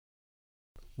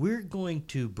we're going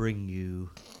to bring you,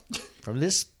 from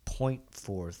this point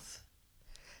forth,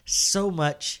 so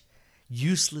much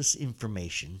useless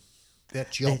information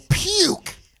that you'll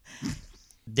puke.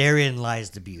 Therein lies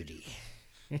the beauty.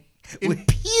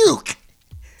 Puke.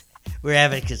 We're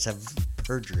advocates of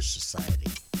Perjure Society.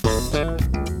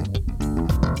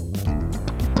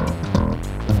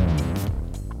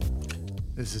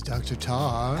 This is Dr.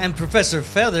 Tar. And Professor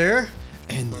Feather.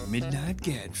 And the Midnight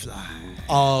Gadfly.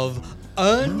 Of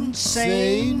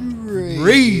Unsane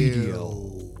Radio.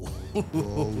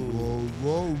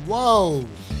 Whoa.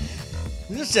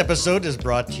 This episode is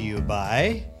brought to you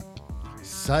by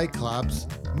Cyclops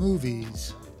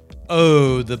Movies.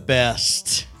 Oh, the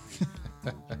best.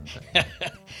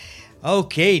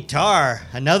 Okay, Tar,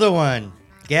 another one.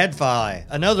 Gadfly,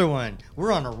 another one.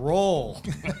 We're on a roll.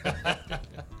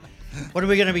 What are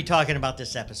we going to be talking about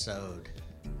this episode?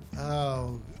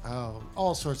 Oh,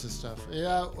 all sorts of stuff.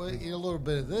 Yeah, a little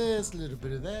bit of this, a little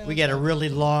bit of that. We got a really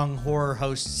long horror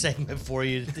host segment for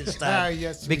you this time.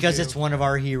 Yes, because we do. It's one of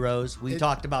our heroes. We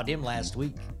talked about him last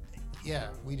week. Yeah,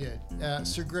 we did.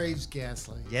 Sir Graves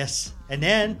Ghastly. Yes. And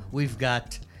then we've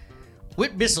got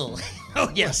Whit Bissell. Oh,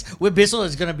 yes. Whit Bissell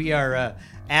is going to be our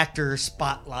actor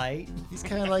spotlight. He's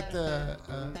kind of like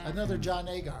another John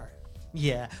Agar.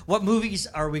 Yeah. What movies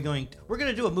are we going to... We're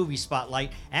going to do a movie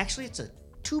spotlight. Actually, it's a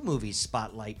 2 movies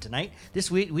spotlight tonight.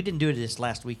 This week, we didn't do it this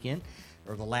last weekend,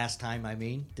 or the last time, I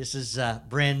mean. This is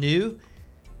brand new.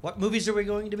 What movies are we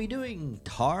going to be doing,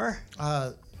 Tar?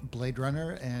 Blade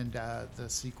Runner and the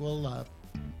sequel.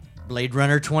 Blade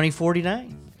Runner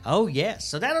 2049. Oh, yes.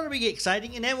 So that'll be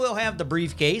exciting. And then we'll have the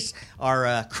briefcase,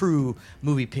 our crew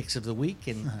movie picks of the week,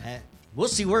 and we'll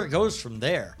see where it goes from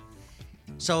there.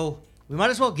 So we might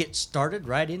as well get started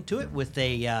right into it with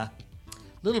a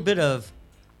little bit of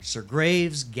Sir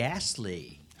Graves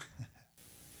Ghastly.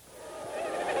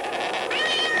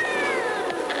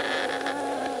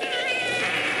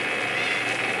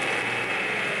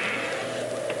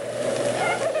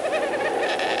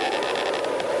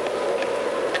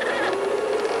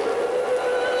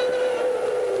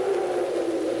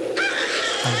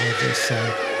 I love this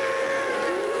song.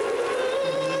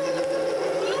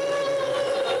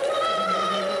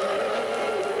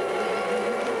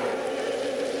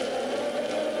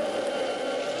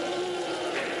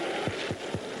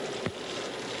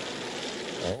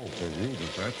 Oh, Rudy,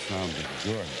 that sounded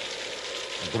good.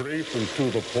 Brief and to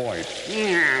the point.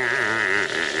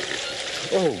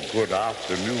 Oh, good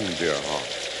afternoon, dear heart.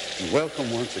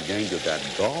 Welcome once again to that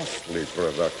ghastly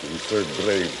production Sir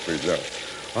Graves presents.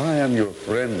 I am your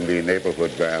friendly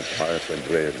neighborhood vampire, Sir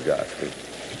Graves Ghastly.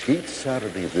 Each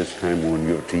Saturday this time on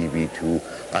your TV2,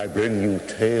 I bring you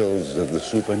tales of the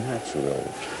supernatural,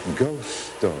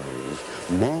 ghost stories,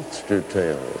 monster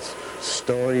tales,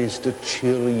 stories to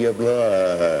chill your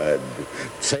blood,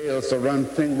 tales to run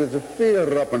fingers of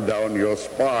fear up and down your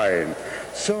spine.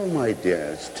 So, my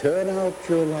dears, turn out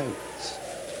your lights,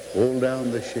 pull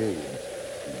down the shades,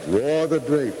 draw the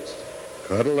drapes,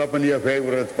 cuddle up in your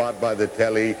favorite spot by the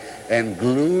telly, and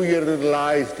glue your little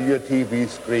eyes to your TV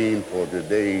screen for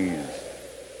today's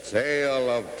Tale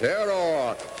of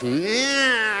Terror.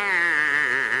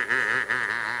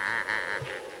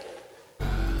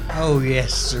 Oh,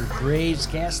 yes, Sir Graves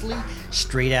Ghastly,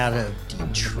 straight out of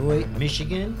Detroit,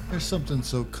 Michigan. There's something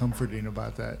so comforting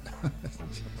about that.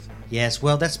 Yes,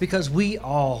 well, that's because we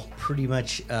all pretty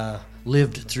much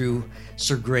lived through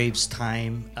Sir Graves'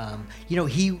 time.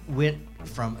 He went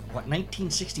from,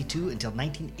 1962 until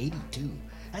 1982.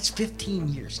 That's 15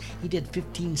 years. He did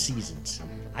 15 seasons.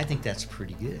 I think that's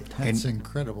pretty good. That's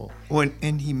incredible.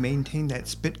 And he maintained that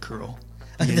spit curl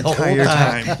the The whole entire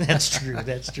time.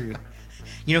 That's true.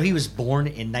 He was born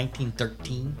in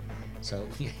 1913, so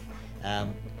He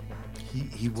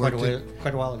quite worked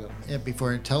a while ago.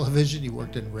 before in television. He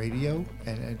worked in radio,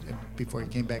 and before he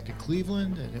came back to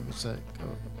Cleveland, and it was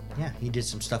Yeah, he did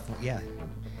some stuff. Yeah,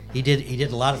 he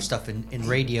did a lot of stuff in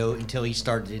radio until he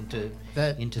started into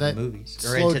the movies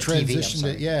or slow into transition.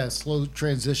 TV. Slow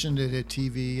transition to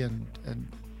TV, and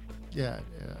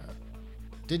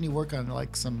didn't he work on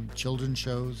like some children's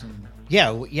shows and?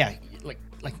 Yeah,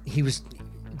 like he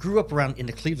grew up around in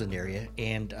the Cleveland area,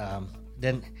 and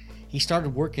then he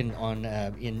started working on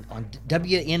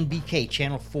WNBK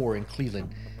Channel 4 in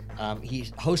Cleveland. He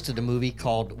hosted a movie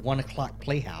called 1 O'Clock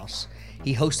Playhouse.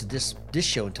 He hosted this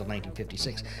show until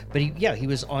 1956. But he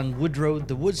was on Woodrow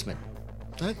the Woodsman.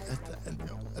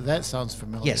 That sounds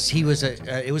familiar. Yes,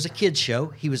 it was a kids show.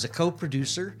 He was a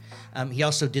co-producer. He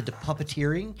also did the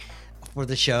puppeteering for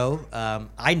the show.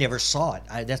 I never saw it.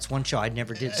 That's one show I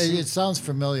never did see. It sounds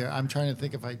familiar. I'm trying to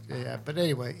think if but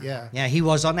anyway, yeah. Yeah, he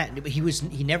was on that.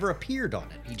 He never appeared on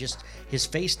it. His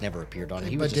face never appeared on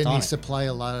it. But didn't he supply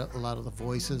a lot of the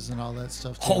voices and all that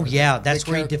stuff? Oh yeah, that's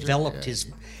where he developed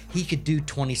his. He could do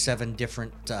 27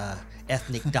 different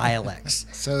ethnic dialects.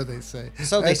 So they say.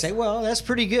 They say. Well, that's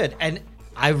pretty good. And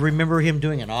I remember him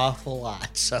doing an awful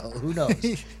lot. So who knows?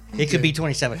 It could be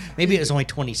 27. Maybe it was only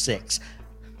 26.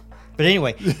 But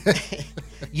anyway,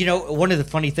 one of the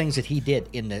funny things that he did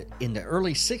in the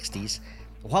early 60s,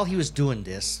 while he was doing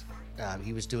this,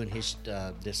 he was doing his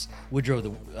this Woodrow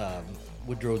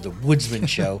the Woodsman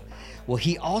show. Well,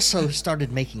 he also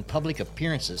started making public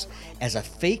appearances as a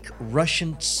fake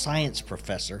Russian science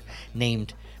professor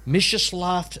named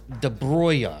Mstislav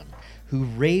Dobroyan, who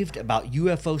raved about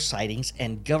UFO sightings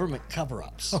and government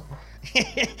cover-ups.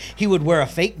 He would wear a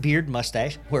fake beard,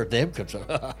 mustache,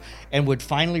 and would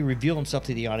finally reveal himself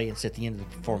to the audience at the end of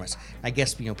the performance. I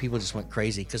guess people just went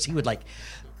crazy because he would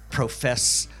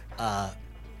profess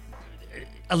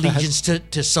allegiance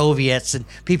to Soviets, and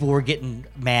people were getting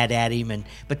mad at him.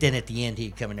 But then at the end,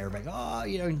 he'd come in there and go,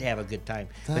 have a good time.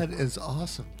 That is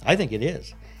awesome. I think it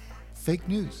is. Fake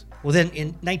news. Well, then in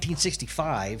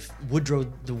 1965,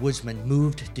 Woodrow the Woodsman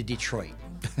moved to Detroit.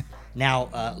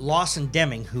 Now, Lawson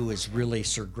Deming, who is really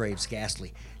Sir Graves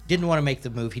Ghastly, didn't want to make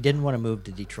the move. He didn't want to move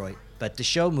to Detroit, but the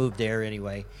show moved there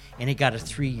anyway, and he got a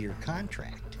 3-year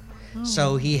contract.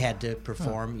 So he had to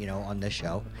perform, on the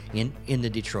show in the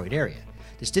Detroit area.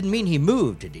 This didn't mean he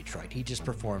moved to Detroit. He just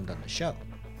performed on the show.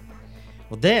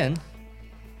 Well, then,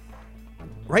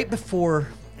 right before,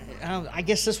 I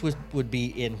guess this would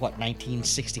be in,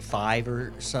 1965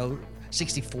 or so,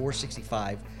 64,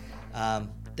 65,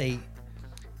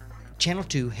 Channel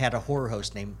 2 had a horror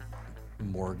host named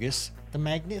Morgus the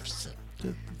Magnificent.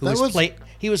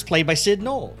 He was played by Sid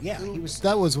Noel. Yeah, he was.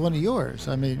 That was one of yours.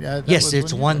 I mean, yes,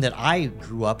 it's one that I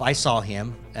grew up. I saw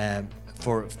him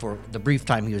for the brief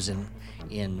time he was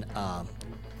in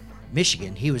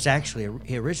Michigan. He was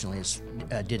he originally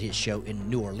did his show in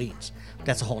New Orleans.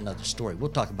 That's a whole nother story. We'll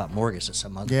talk about Morgus at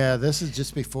some other. Yeah, this is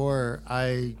just before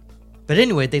I. But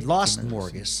anyway, they lost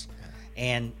Morgus,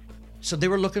 and so they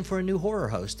were looking for a new horror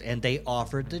host, and they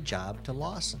offered the job to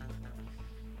Lawson.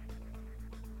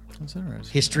 That's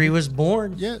interesting. History was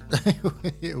born. Yeah,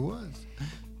 it was.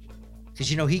 Because,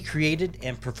 he created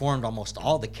and performed almost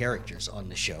all the characters on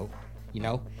the show.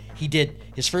 He did,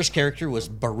 his first character was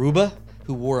Baruba,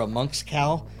 who wore a monk's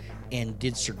cowl and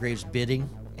did Sir Graves' bidding.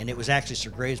 And it was actually Sir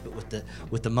Graves, but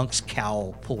with the monk's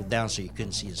cowl pulled down so you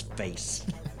couldn't see his face.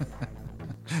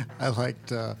 I liked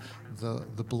the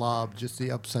blob, just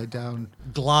the upside down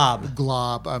glob.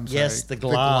 I'm sorry. Yes, the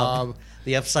glob.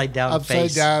 The upside down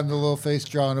face. Upside down, the little face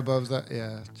drawn above that.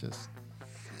 Yeah, just.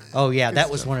 Oh yeah,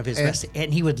 that was one of his best.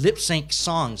 And he would lip sync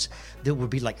songs that would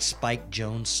be like Spike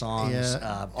Jones songs,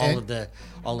 all of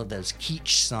those Keach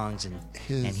songs,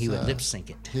 and he would lip sync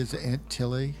it. His Aunt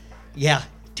Tilly. Yeah,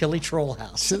 Tilly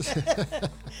Trollhouse.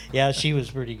 Yeah, she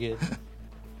was pretty good.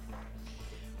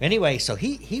 Anyway, so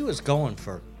he was going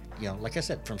for, like I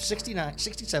said, from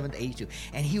 67 to 82,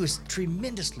 and he was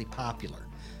tremendously popular.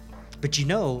 But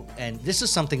and this is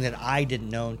something that I didn't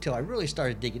know until I really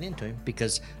started digging into him,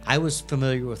 because I was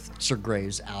familiar with Sir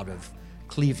Graves out of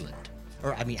Cleveland,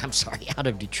 out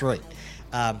of Detroit.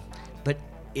 But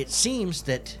it seems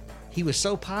that he was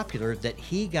so popular that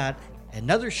he got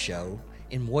another show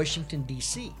in Washington,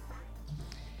 D.C.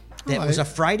 That was a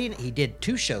Friday. He did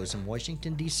 2 shows in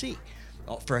Washington, D.C.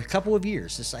 for a couple of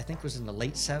years. This, I think, was in the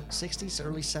late 60s,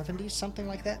 early 70s, something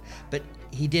like that. But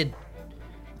he did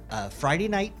a Friday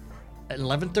night,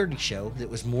 11:30 show that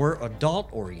was more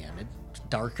adult-oriented,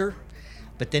 darker.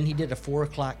 But then he did a 4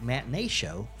 o'clock matinee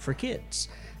show for kids.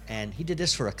 And he did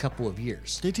this for a couple of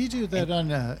years. Did he do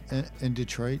that in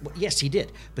Detroit? Well, yes, he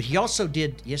did. But he also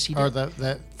did. Yes, he did. Or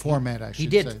that format, I should say. He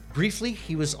did. Briefly,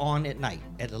 he was on at night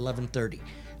at 11:30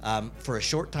 for a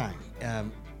short time.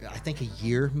 I think a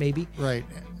year, maybe. Right,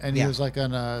 and he was like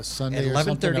on a Sunday at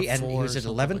 11:30, and he was at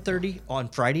 11:30 like on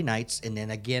Friday nights, and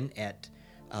then again at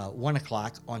 1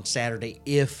 o'clock on Saturday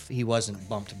if he wasn't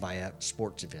bumped by a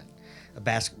sports event, a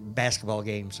basketball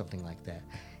game, something like that.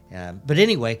 But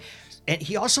anyway, and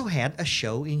he also had a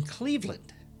show in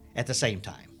Cleveland at the same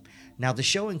time. Now, the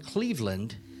show in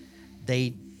Cleveland,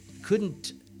 they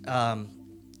couldn't.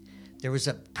 There was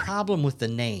a problem with the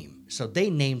name, so they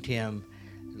named him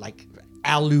like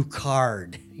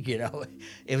Alucard.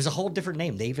 It was a whole different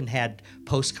name. They even had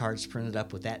postcards printed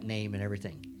up with that name and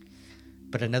everything.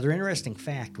 But another interesting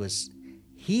fact was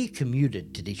he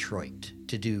commuted to Detroit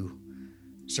to do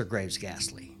Sir Graves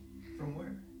Ghastly. From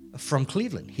where? from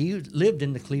Cleveland. He lived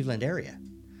in the Cleveland area.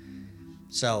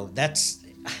 So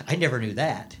I never knew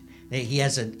that. He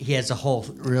has a whole.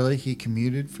 Really, he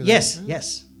commuted for that?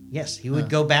 Yes. He would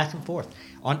go back and forth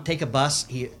take a bus.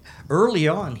 Early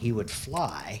on he would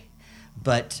fly,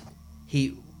 but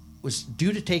he was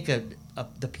due to take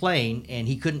the plane and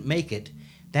he couldn't make it.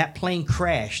 That plane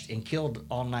crashed and killed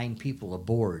all 9 people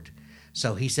aboard.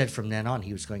 So he said from then on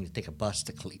he was going to take a bus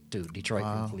to Detroit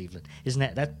from Cleveland.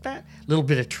 Isn't that little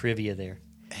bit of trivia there?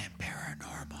 And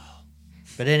paranormal.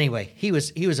 But anyway, he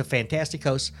was a fantastic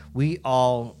host. We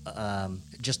all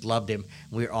just loved him.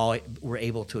 We all were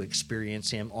able to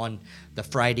experience him on the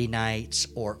Friday nights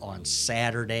or on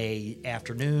Saturday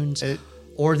afternoons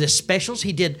or the specials.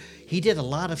 He did a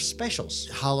lot of specials.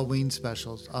 Halloween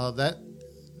specials. That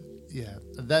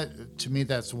to me,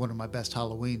 that's one of my best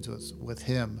Halloweens was with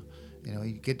him. You know,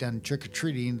 you get done trick or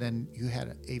treating, then you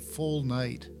had a full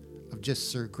night of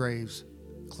just Sir Graves,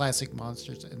 classic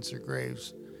monsters and Sir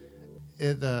Graves.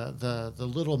 The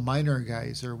little minor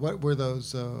guys, or what were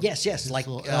those? Yes, like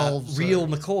elves, Real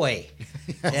McCoy.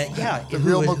 The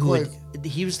Real McCoy.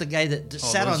 He was the guy that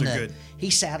sat those on are the. good.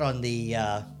 He sat on the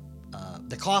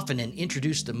coffin and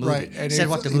introduced the movie. Right, and said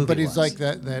what the movie was. But he's like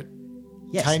that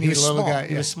Yes, tiny he was little small. guy.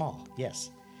 He was small.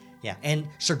 Yes, yeah. And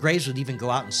Sir Graves would even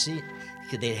go out and see it.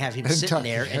 They'd have him sitting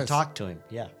there and talk to him.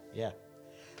 Yeah.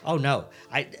 Oh no,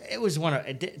 it was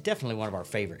definitely one of our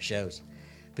favorite shows.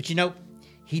 But he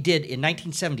did in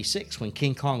 1976 when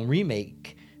King Kong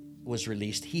remake was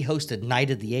released. He hosted Night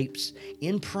of the Apes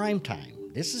in prime time.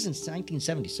 This is in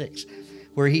 1976,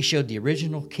 where he showed the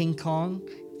original King Kong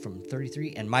from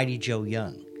 '33 and Mighty Joe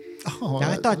Young. Oh,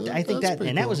 Now, that was in cool.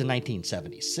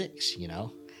 1976.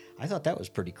 I thought that was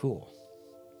pretty cool.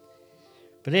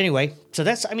 But anyway, so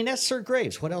that's Sir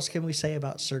Graves. What else can we say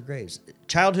about Sir Graves?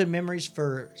 Childhood memories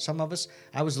for some of us.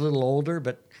 I was a little older,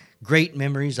 but great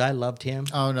memories. I loved him.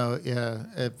 Oh no, yeah,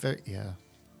 yeah.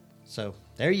 So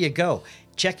there you go.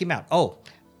 Check him out. Oh,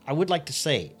 I would like to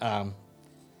say,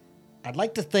 I'd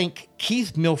like to thank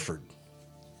Keith Milford.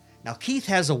 Now, Keith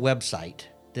has a website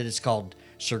that is called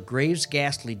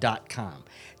SirGravesGhastly.com.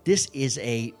 This is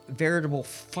a veritable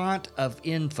font of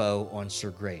info on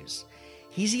Sir Graves.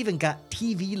 He's even got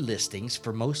TV listings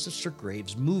for most of Sir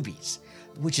Graves' movies,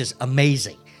 which is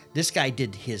amazing. This guy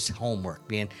did his homework,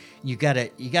 man. You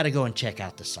gotta go and check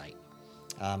out the site.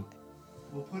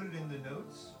 We'll put it in the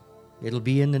notes. It'll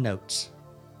be in the notes.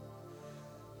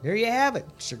 There you have it,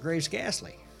 Sir Graves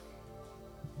Ghastly.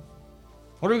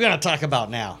 What are we going to talk about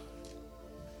now?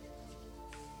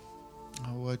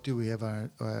 What do we have?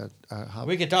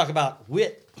 We can talk about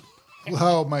wit.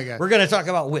 Oh my God! We're going to talk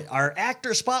about wit. Our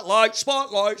actor spotlight.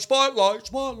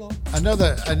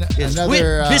 Another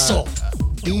Whit Bissell.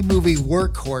 B-movie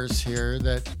workhorse here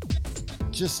that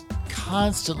just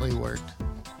constantly worked.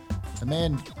 The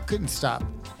man couldn't stop.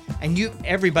 And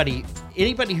anybody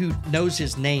who knows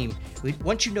his name,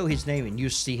 once you know his name and you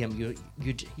see him,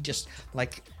 he just,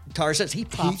 like Tar says, he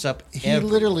pops up. He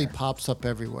literally pops up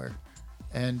everywhere,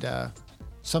 and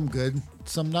some good,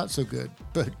 some not so good,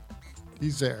 but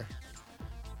he's there.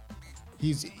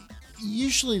 He's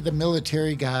usually the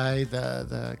military guy,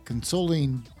 the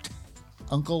consoling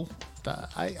uncle.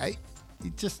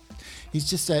 He's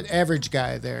just that average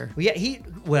guy there.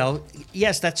 Well, yeah,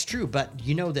 yes, that's true. But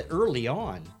you know that early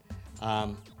on,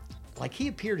 like he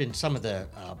appeared in some of the,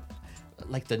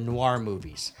 like the noir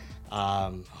movies.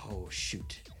 Oh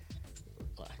shoot,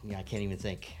 yeah, I can't even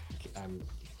think. I'm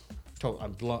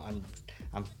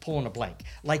pulling a blank.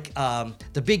 Like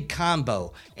The Big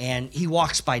Combo and He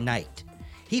Walks by Night.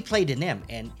 He played in them,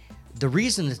 and the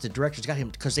reason that the directors got him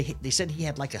because they said he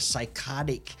had like a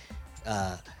psychotic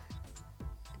air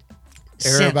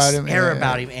about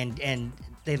him, and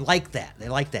they like that.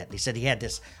 They said he had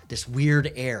this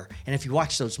weird air, and if you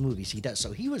watch those movies, he does.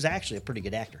 So he was actually a pretty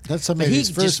good actor. That's some of his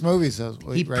first movies.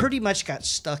 He pretty much got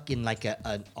stuck in like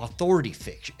an authority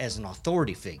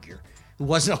figure who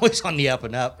wasn't always on the up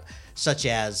and up, such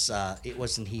as it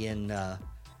wasn't he in. I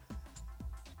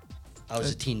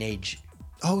was a teenage.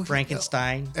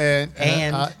 Frankenstein and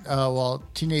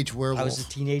Teenage Werewolf. I was a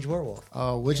teenage werewolf.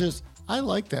 Which is I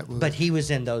like that movie. But he was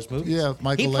in those movies. Yeah,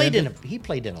 Michael. He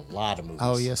played in a lot of movies.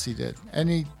 Oh yes, he did.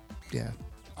 And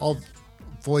all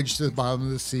Voyage to the Bottom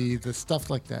of the Sea, the stuff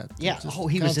like that. Yeah.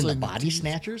 He was in the Body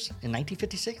Snatchers in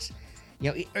 1956.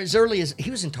 As early as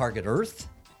he was in Target Earth.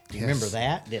 Do you remember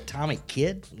that? The Atomic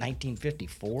Kid,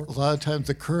 1954. A lot of times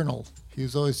the Colonel. He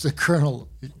was always the Colonel.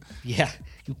 Yeah.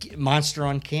 Monster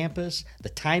on Campus, The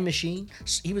Time Machine.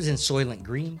 He was in Soylent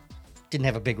Green. Didn't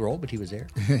have a big role, but he was there.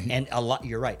 And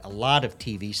you're right, a lot of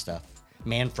TV stuff.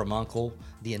 Man from U.N.C.L.E.,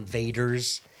 The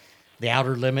Invaders, The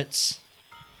Outer Limits.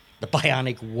 the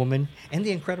Bionic Woman, and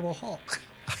the Incredible Hulk.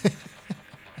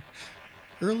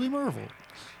 Early Marvel.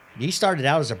 He started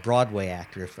out as a Broadway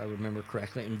actor, if I remember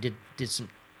correctly, and did some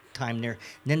time there.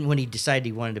 And then when he decided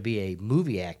he wanted to be a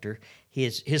movie actor,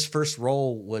 his first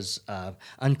role was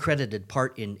uncredited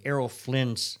part in Errol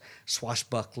Flynn's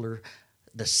swashbuckler,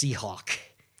 The Seahawk.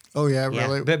 Oh yeah,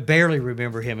 really. But barely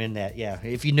remember him in that. Yeah,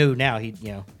 if you knew now, he.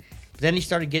 But then he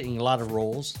started getting a lot of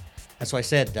roles. That's why I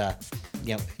said,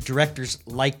 directors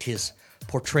liked his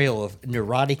portrayal of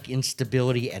neurotic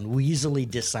instability and weaselly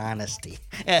dishonesty.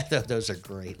 Those are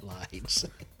great lines.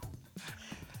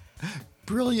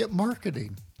 Brilliant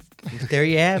marketing. There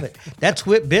you have it. That's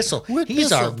Whit Bissell. Whit He's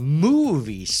Bissell. our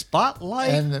movie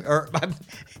spotlight, or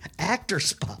actor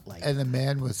spotlight. And the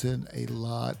man was in a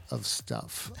lot of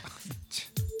stuff.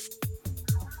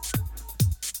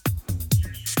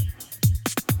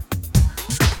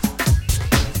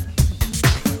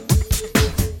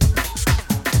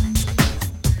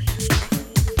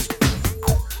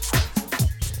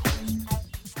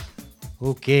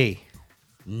 Okay,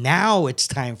 now it's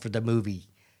time for the movie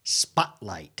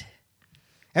Spotlight.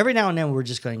 Every now and then we're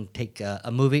just going to take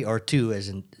a movie or two,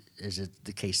 as is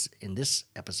the case in this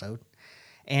episode,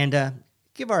 and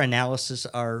give our analysis,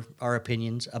 our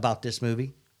opinions about this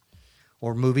movie,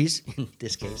 or movies in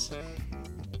this case.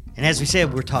 And as we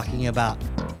said, we're talking about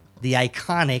the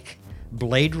iconic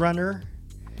Blade Runner,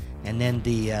 and then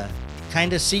the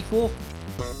kind of sequel,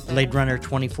 Blade Runner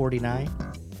 2049,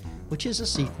 which is a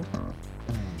sequel.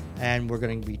 And we're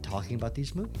going to be talking about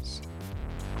these movies.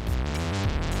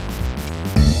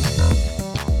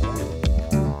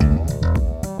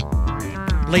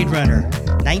 Blade Runner,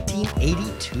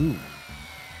 1982.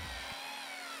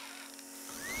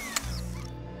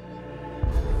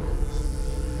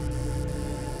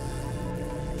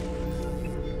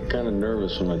 I'm kind of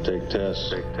nervous when I take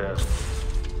tests.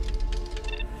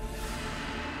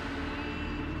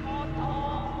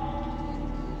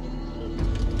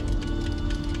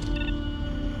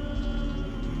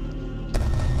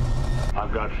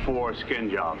 I've got 4 skin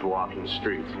jobs walking the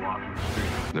streets.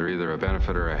 They're either a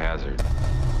benefit or a hazard.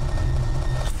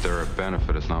 If they're a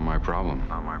benefit, it's not my problem.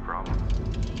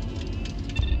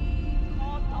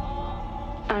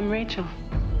 I'm Rachel.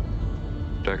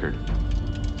 Deckard.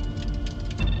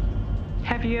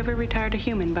 Have you ever retired a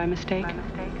human by mistake?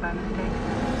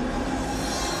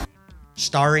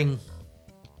 Starring,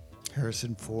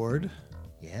 Harrison Ford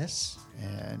yes,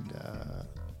 and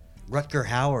Rutger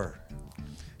Hauer,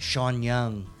 Sean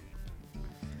Young.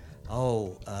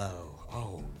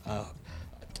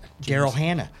 Daryl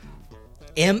Hannah.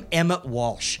 Emmett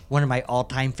Walsh, one of my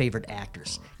all-time favorite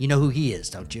actors. You know who he is,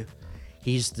 don't you?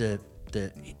 He's the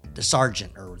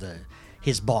sergeant, or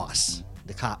his boss,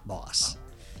 the cop boss.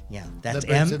 Yeah, that's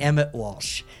Emmett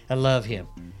Walsh. I love him.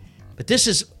 But this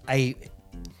is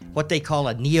what they call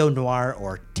a neo-noir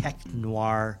or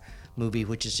tech-noir movie,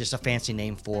 which is just a fancy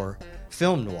name for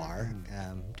film noir,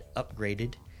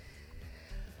 upgraded.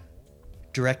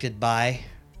 Directed by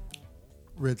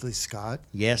Ridley Scott.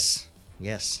 Yes.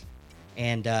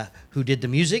 And who did the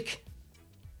music?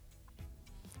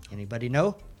 Anybody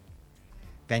know?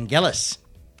 Vangelis.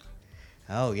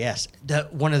 Oh, yes.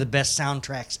 One of the best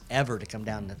soundtracks ever to come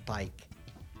down the pike.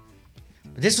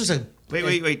 But this was a...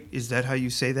 Wait. Is that how you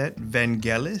say that?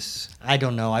 Vangelis? I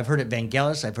don't know. I've heard it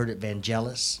Vangelis. I've heard it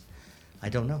Vangelis. I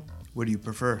don't know. What do you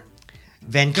prefer?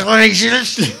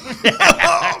 Vangelis.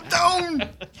 Oh, don't!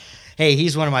 Hey,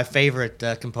 he's one of my favorite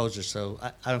composers, so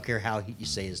I don't care how you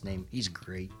say his name. He's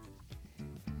great.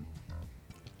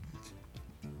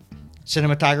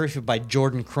 Cinematography by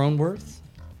Jordan Cronenworth.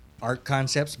 Art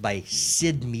concepts by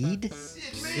Sid Mead.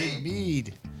 Sid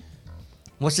Mead.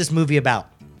 What's this movie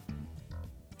about?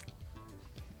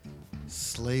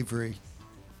 Slavery.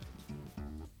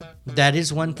 That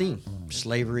is one theme.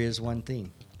 Slavery is one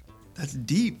theme. That's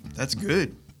deep. That's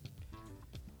good.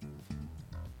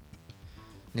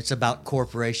 It's about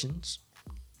corporations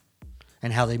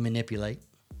and how they manipulate.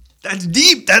 That's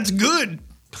deep. That's good.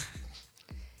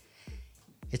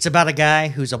 It's about a guy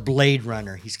who's a Blade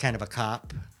Runner. He's kind of a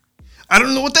cop. I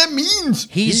don't know what that means.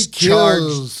 He's He charged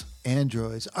kills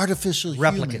androids, artificial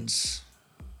replicants.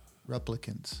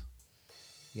 Replicants.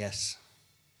 Yes.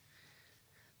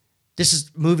 This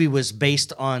movie was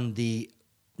based on the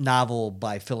novel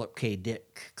by Philip K.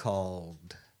 Dick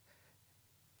called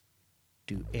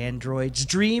Do Androids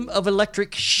Dream of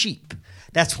Electric Sheep?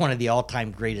 That's one of the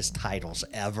all-time greatest titles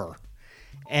ever.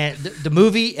 And the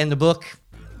movie and the book,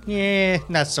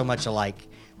 not so much alike,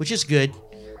 which is good.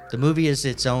 The movie is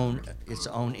its own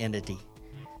entity.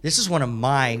 This is one of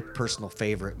my personal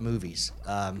favorite movies.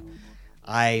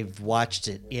 I've watched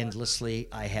it endlessly.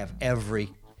 I have every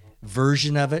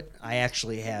version of it. I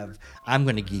actually have. I'm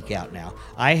going to geek out now.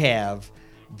 I have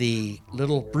the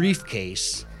little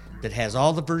briefcase that has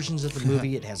all the versions of the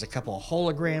movie. It has a couple of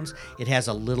holograms. It has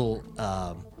a little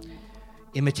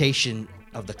imitation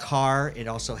of the car. It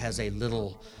also has a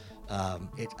little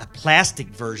a plastic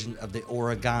version of the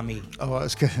origami. Oh, I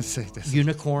was going to say this.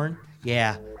 Unicorn.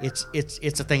 Yeah,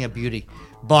 it's a thing of beauty.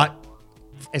 But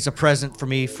it's a present for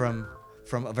me from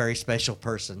a very special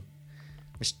person,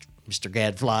 Mr.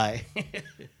 Gadfly. It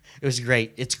was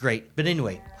great. It's great. But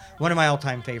anyway, one of my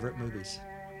all-time favorite movies.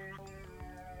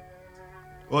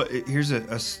 Well, here's a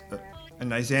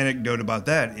nice anecdote about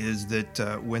that is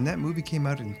that when that movie came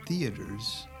out in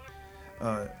theaters,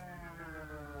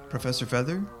 Professor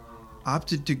Feather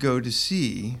opted to go to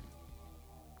see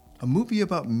a movie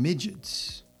about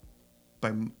midgets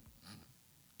by... Do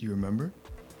you remember?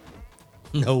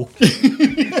 No.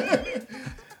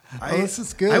 This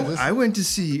is good. I went to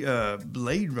see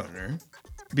Blade Runner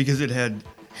because it had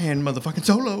Han motherfucking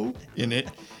Solo in it.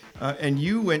 And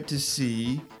you went to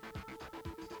see...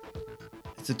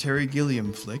 It's a Terry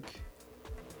Gilliam flick.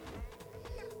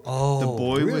 Oh, The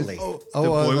boy really? with the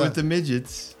boy with the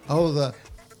midgets. Oh, the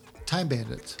Time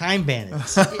Bandits. Time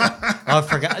Bandits. I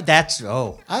forgot.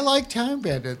 I like Time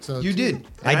Bandits. So You did.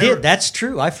 I did. That's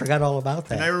true. I forgot all about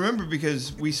that. And I remember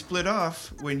because we split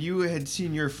off when you had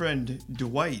seen your friend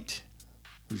Dwight.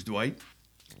 Who's Dwight?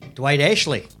 Dwight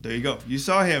Ashley. There you go. You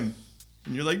saw him,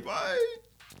 and you're like, "Bye."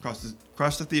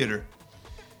 Across the theater.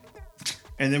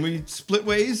 And then we split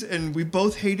ways, and we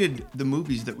both hated the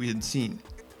movies that we had seen.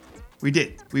 We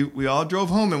did. We all drove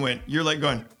home and went. You're like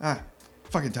going,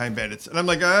 fucking Time Bandits, and I'm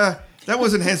like, that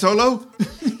wasn't Han Solo.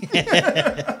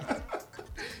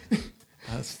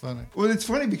 That's funny. Well, it's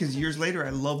funny because years later,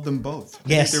 I love them both. I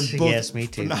Yes, think they're both yes, me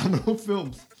too. phenomenal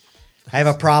films. I have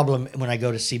a problem when I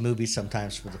go to see movies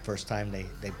sometimes for the first time.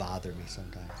 They bother me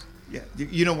sometimes. Yeah,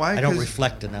 you know why? I don't 'Cause-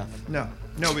 reflect enough. No,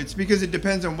 it's because it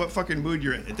depends on what fucking mood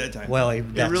you're in at that time. Well,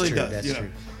 it that's really true, does. that's you know?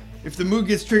 true. If the mood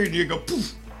gets triggered, you go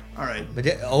poof. All right. But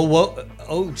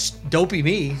dopey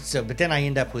me. But then I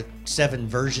end up with 7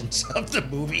 versions of the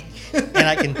movie, and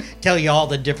I can tell you all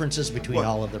the differences between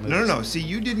all of the movies. No. See,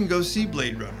 you didn't go see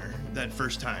Blade Runner that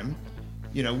first time.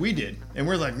 You know, we did, and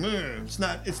we're like, it's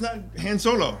not Han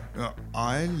Solo.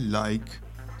 I like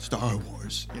Star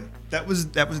Wars. You know, that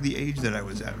was the age that I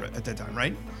was at that time,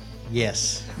 right?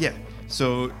 Yes. Yeah.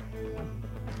 So,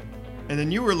 and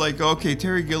then you were like, okay,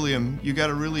 Terry Gilliam, you got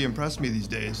to really impress me these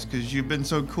days because you've been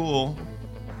so cool.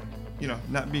 You know,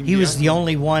 not being. He was the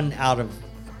only one out of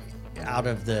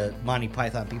the Monty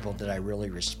Python people that I really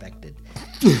respected.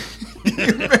 You're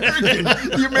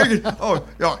American. Oh,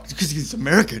 because he's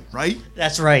American, right?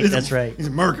 That's right. That's right. He's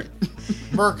American.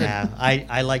 Yeah,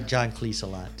 I like John Cleese a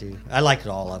lot too. I liked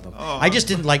all of them. I just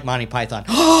didn't like Monty Python.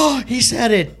 Oh, he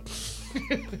said it.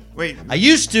 Wait. I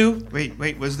used to.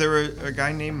 Wait. Was there a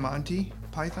guy named Monty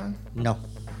Python? No,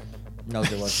 there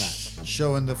was not.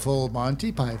 Showing the full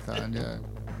Monty Python. Yeah.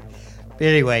 But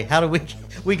anyway, how do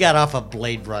we got off of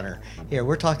Blade Runner? Here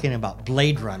we're talking about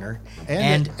Blade Runner,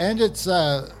 and it's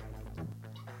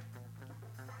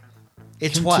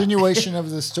it's continuation of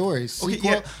the story. Okay,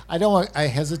 Sequel. I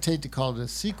hesitate to call it a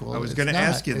sequel. I was It's gonna not.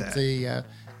 ask you that.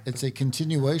 It's a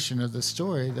continuation of the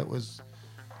story that was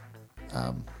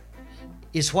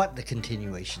is what the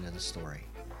continuation of the story?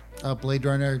 Blade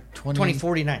Runner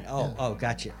 2049. Oh,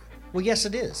 gotcha. Well, yes,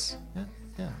 it is.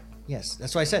 Yeah. Yes,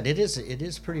 that's why I said it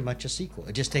is pretty much a sequel.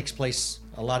 It just takes place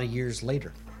a lot of years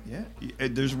later. Yeah.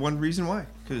 There's one reason why.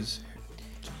 Because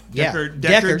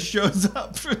Deckard shows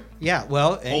up. Yeah.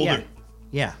 Well. Older.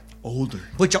 Yeah. Older.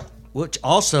 Which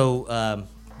also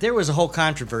there was a whole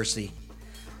controversy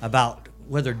about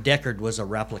whether Deckard was a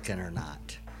replicant or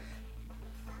not.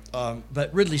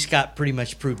 But Ridley Scott pretty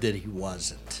much proved that he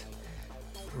wasn't.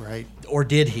 Right. Or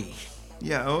did he?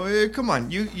 Yeah. Come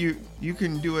on. You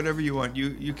can do whatever you want.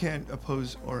 You can't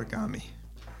oppose origami.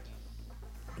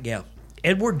 Yeah.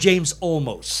 Edward James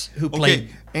Olmos, who played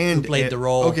the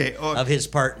role of his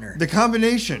partner. The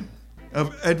combination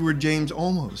of Edward James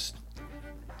Almost,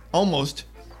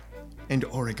 and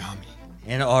origami.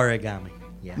 And origami.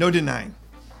 Yeah. No denying.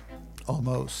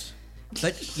 Almost.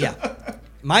 But yeah.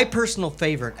 My personal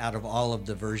favorite out of all of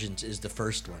the versions is the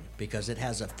first one because it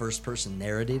has a first-person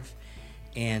narrative,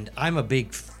 and I'm a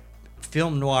big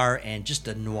film noir and just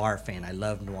a noir fan. I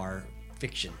love noir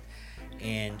fiction,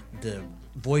 and the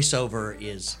voiceover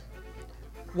is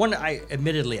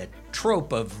admittedly a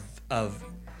trope of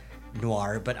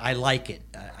noir, but I like it.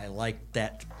 I like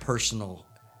that personal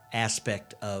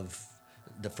aspect of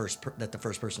the first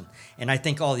person, and I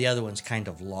think all the other ones kind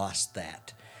of lost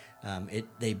that.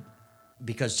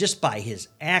 Because just by his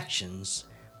actions,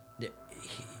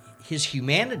 his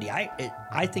humanity,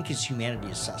 I think his humanity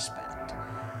is suspect.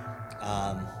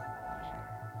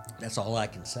 That's all I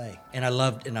can say. And I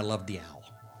loved the owl.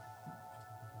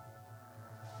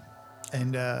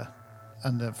 And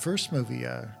on the first movie,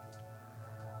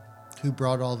 who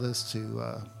brought all this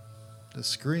to the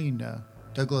screen?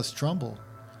 Douglas Trumbull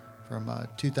from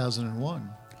 2001.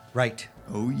 Right.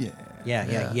 Oh yeah.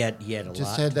 Yeah. He had a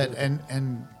Just lot. had that,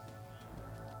 and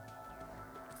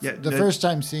Yeah. the first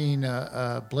time seeing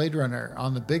Blade Runner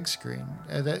on the big screen,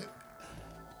 that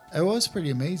it was pretty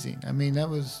amazing. I mean, that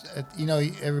was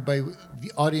everybody,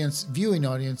 the viewing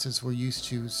audiences were used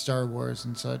to Star Wars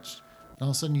and such, and all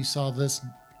of a sudden you saw this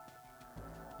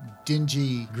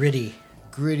dingy, gritty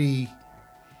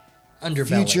underbelly.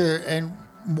 future and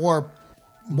more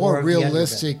More of the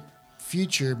realistic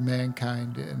future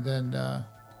mankind, and then.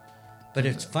 But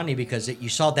it's funny because you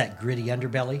saw that gritty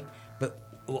underbelly. But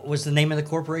what was the name of the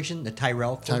corporation? The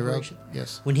Tyrell Corporation.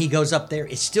 Yes. When he goes up there,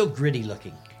 it's still gritty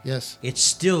looking. Yes. It's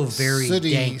still very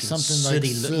Sooty, dank and something like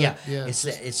sooty. soot, Yeah. yeah.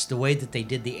 It's the way that they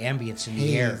did the ambience in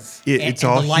the air. Haze. It's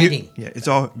and all the lighting. it's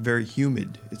all very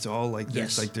humid. It's all like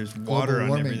Yes. there's water Global on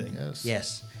warming, everything. Yes.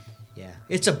 Yes. Yeah.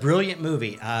 It's a brilliant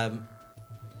movie.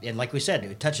 And like we said,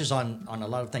 it touches on a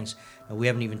lot of things. We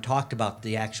haven't even talked about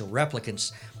the actual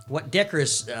replicants. What Decker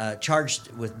is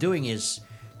charged with doing is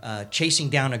chasing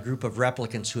down a group of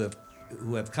replicants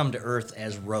who have come to Earth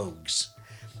as rogues.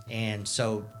 And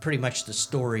so pretty much the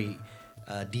story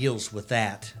deals with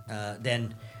that.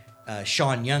 Then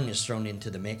Sean Young is thrown into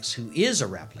the mix, who is a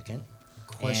replicant.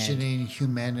 Questioning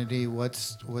humanity.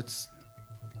 What's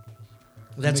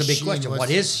That's a big machine, question. What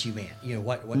what's- is human?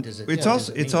 What does it? It's what also does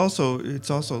it mean? it's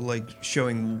also like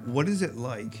showing what is it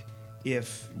like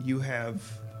if you have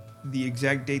the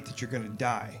exact date that you're going to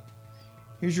die.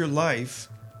 Here's your life.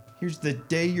 Here's the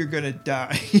day you're going to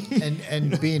die.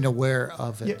 and being aware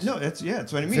of it. That's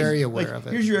what I mean. Very aware of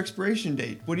it. Here's your expiration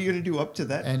date. What are you going to do up to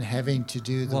that? And having to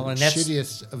do the Well, and that's-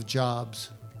 shittiest of jobs.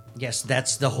 Yes,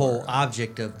 that's the whole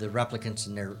object of the replicants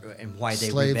and why they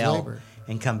Slave rebel labor.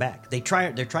 and come back. They're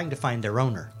trying to find their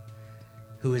owner,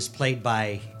 who is played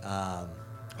by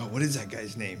what is that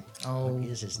guy's name? Oh, what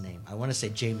is his name? I want to say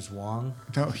James Wong.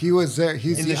 no, he was there.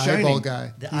 He's In the The eyeball Shining.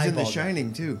 guy. The He's in eyeball The guy.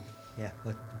 Shining too.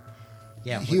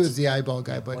 Yeah, He was the eyeball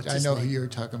guy, but what's I his know name? who you were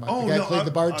talking about. Oh the guy no, played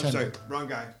the bartender. I'm sorry, wrong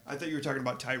guy. I thought you were talking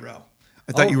about Tyrell.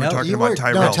 I thought you were no, talking you about were-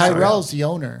 Tyrell. No, sorry. Tyrell's the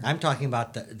owner. I'm talking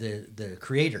about the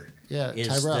creator. Yeah, is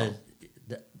Tyrell.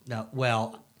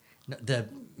 The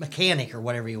mechanic or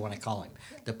whatever you want to call him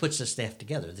that puts the staff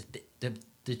together.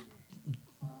 The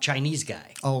Chinese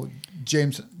guy. Oh,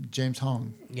 James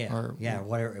Hong. Yeah, Or-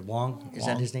 whatever. Wong, is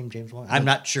that Wong. his name? James Wong. I'm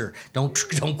not sure. Don't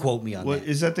quote me on What that.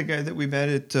 is that? The guy that we met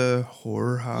at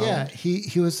Horror House? Yeah,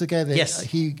 he was the guy that Yes.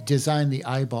 he designed the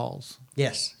eyeballs.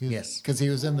 Yes, yes, Because he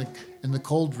was in the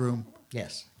cold room.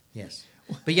 yes.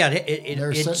 But yeah, They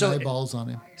were setting eyeballs on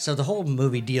him. So the whole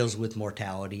movie deals with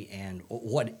mortality and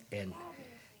what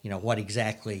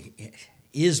exactly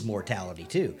is mortality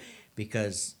too,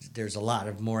 because there's a lot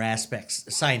of more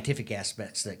aspects, scientific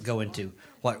aspects that go into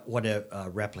what a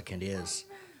replicant is.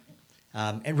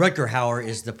 And Rutger Hauer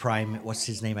is the prime. What's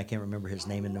his name? I can't remember his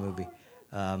name in the movie,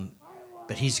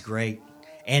 but he's great.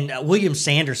 And William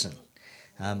Sanderson,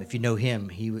 if you know him,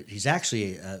 he's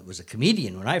actually was a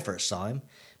comedian when I first saw him.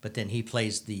 But then he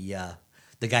plays the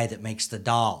guy that makes the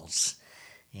dolls,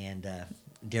 and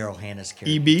Daryl Hannah's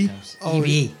character. EB?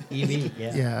 EB,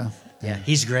 yeah. Yeah,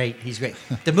 he's great.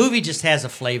 The movie just has a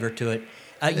flavor to it.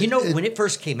 When it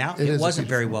first came out, it it is a wasn't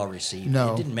very beautiful- well received.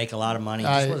 No. It didn't make a lot of money. It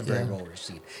just wasn't very yeah. well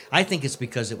received. I think it's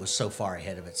because it was so far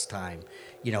ahead of its time.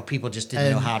 People just didn't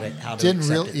And know how to didn't accept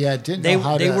really- it. yeah, didn't they, know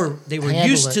how they to were they were handle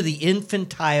used it. to the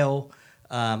infantile.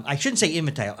 I shouldn't say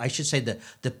infantile. I should say the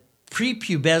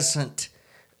prepubescent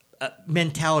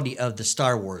mentality of the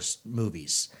Star Wars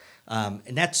movies. And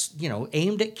that's,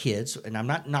 aimed at kids, and I'm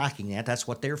not knocking that. That's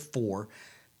what they're for.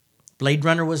 Blade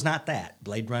Runner was not that.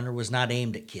 Blade Runner was not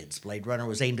aimed at kids. Blade Runner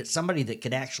was aimed at somebody that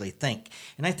could actually think.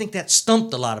 And I think that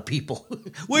stumped a lot of people.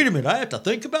 Wait a minute, I have to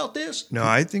think about this? No,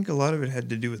 I think a lot of it had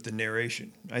to do with the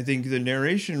narration. I think the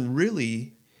narration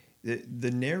really,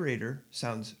 the narrator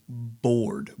sounds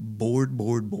bored.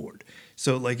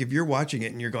 So, like, if you're watching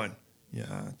it and you're going, yeah,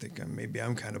 I think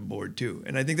I'm kind of bored too.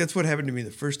 And I think that's what happened to me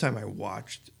the first time I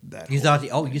watched that. You thought he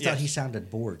Yes. sounded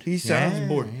bored. He sounds Yeah,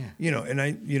 bored. yeah.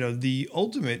 And the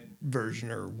ultimate version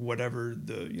or whatever,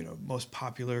 the, most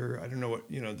popular, I don't know what,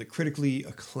 the critically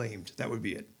acclaimed, that would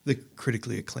be it. The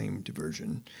critically acclaimed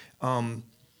version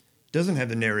doesn't have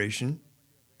the narration.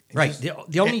 Right.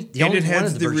 The only one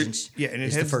of the versions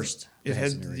is the first. It that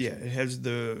has the narration. it has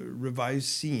the revised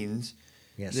scenes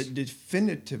Yes. that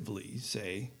definitively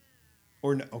say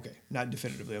or no, okay, not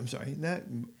definitively. I'm sorry.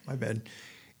 My bad.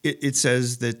 It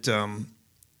says that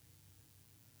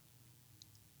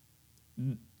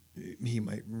he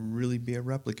might really be a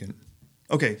replicant.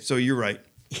 Okay, so you're right.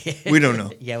 We don't know.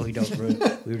 Yeah, we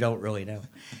don't really know.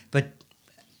 But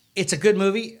it's a good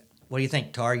movie. What do you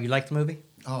think, Tar? You like the movie?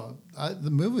 Oh,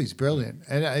 the movie's brilliant,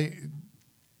 and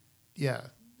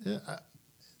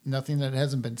nothing that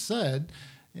hasn't been said.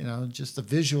 You know, just the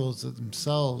visuals of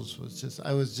themselves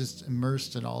I was just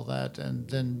immersed in all that, and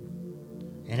then.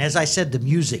 And as I said, the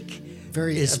music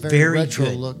is a very retro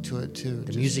good. look to it too.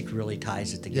 The music really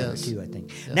ties it together too, I think.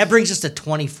 Yes. And that brings us to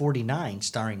 2049,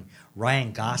 starring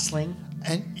Ryan Gosling.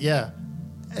 And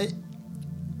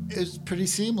it's pretty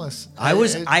seamless.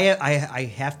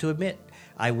 I have to admit,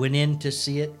 I went in to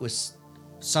see it with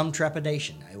some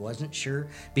trepidation. I wasn't sure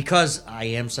because I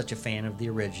am such a fan of the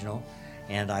original,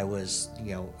 and I was,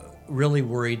 really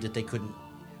worried that they couldn't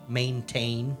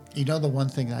maintain. You know, the one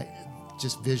thing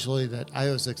just visually that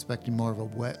I was expecting more of a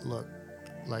wet look,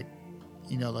 like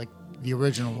the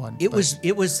original one. It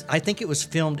was. I think it was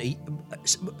filmed. It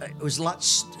was a lot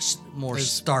more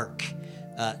stark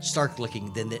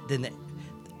looking than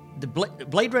the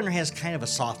Blade Runner has kind of a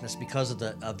softness because of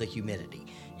the humidity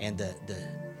and the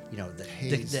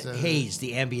haze,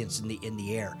 the ambience in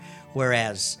the air,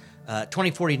 whereas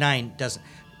 2049 doesn't.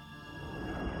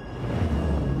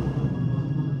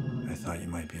 I thought you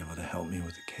might be able to help me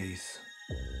with the case.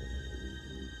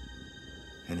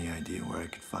 Any idea where I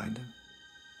could find him?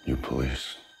 You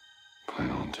police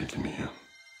plan on taking me in?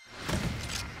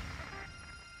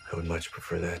 I would much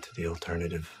prefer that to the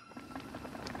alternative.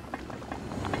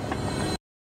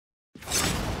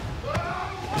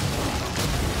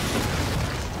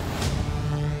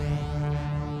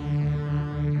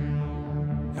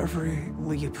 Every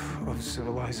leap of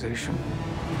civilization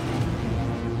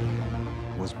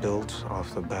was built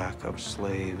off the back of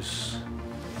slaves.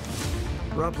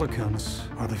 Replicants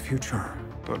are the future,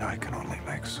 but I can only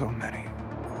make so many.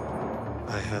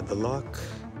 I had the lock,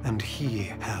 and he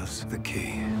has the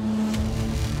key.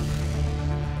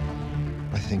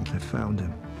 I think I found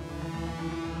him.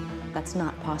 That's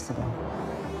not possible.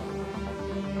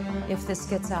 If this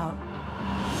gets out,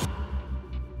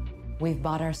 we've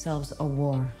bought ourselves a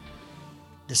war.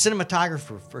 The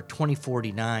cinematographer for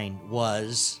 2049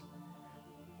 was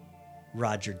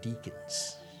Roger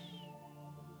Deakins.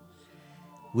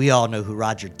 We all know who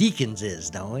Roger Deakins is,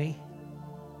 don't we?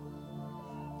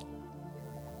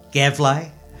 Gadfly?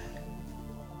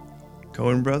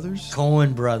 Coen Brothers?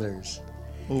 Coen Brothers.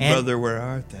 Oh, brother, where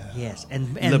art thou? Yes, and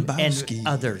Lebowski.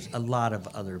 others, a lot of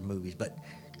other movies, but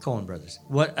Coen Brothers.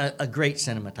 What a great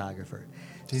cinematographer.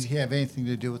 Did he have anything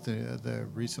to do with the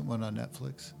recent one on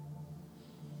Netflix?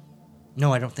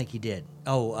 No, I don't think he did.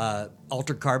 Oh,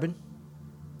 Altered Carbon?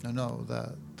 No,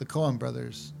 the Coen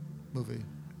Brothers movie.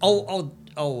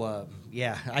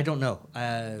 Yeah. I don't know.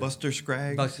 Buster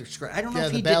Scruggs. I don't know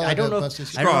if he did. Ballad I don't of know. Buster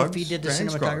I don't know if he Scruggs. did the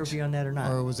Scruggs. cinematography on that or not.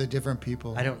 Or was it different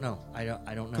people? I don't know. I don't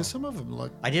know. Because some of them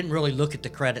look. I didn't really look at the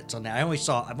credits on that.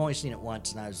 I've only seen it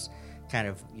once, and I was kind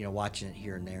of watching it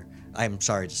here and there. I'm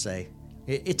sorry to say,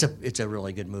 it's a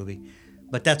really good movie,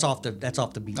 but that's off the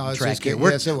beaten track here.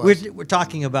 We're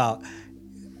talking about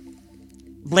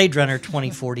Blade Runner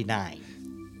 2049.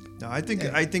 No, I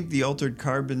think the Altered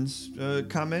Carbons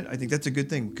comment, I think that's a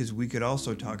good thing because we could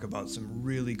also talk about some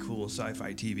really cool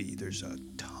sci-fi TV. There's a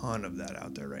ton of that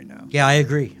out there right now. Yeah, I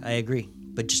agree,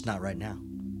 but just not right now.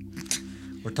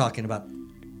 We're talking about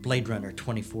Blade Runner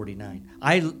 2049.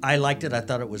 I liked it. I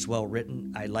thought it was well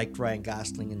written. I liked Ryan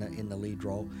Gosling in the lead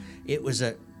role. It was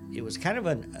kind of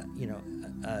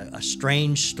a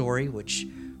strange story, which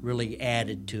really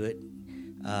added to it.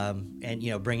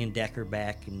 And bringing Decker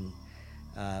back and.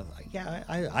 I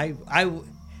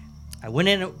went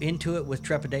into it with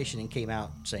trepidation and came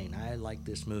out saying I like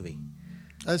this movie.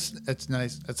 That's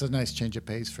nice. That's a nice change of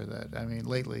pace for that. I mean,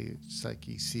 lately it's like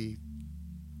you see.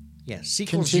 Yeah,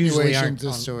 sequels usually aren't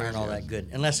stories, all that good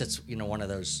unless it's one of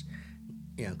those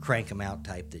crank them out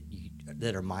type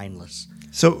that are mindless.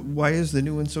 So why is the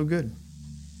new one so good?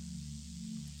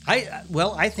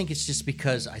 I think it's just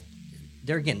because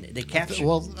they capture.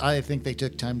 Well, I think they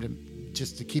took time to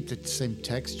keep the same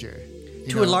texture.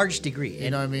 To a large degree.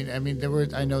 You know what I mean?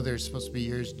 I know there's supposed to be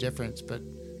years difference, but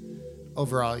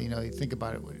overall, you think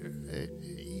about it.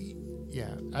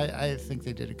 I think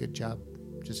they did a good job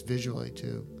just visually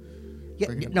too. Yeah,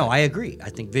 no, I agree.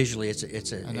 I think visually it's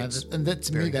and that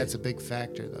to me that's a big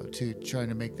factor though too, trying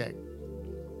to make that.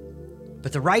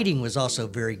 But the writing was also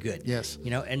very good. Yes.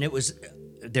 And it was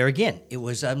there again. It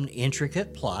was an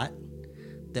intricate plot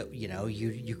that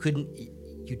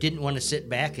you you didn't want to sit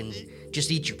back and just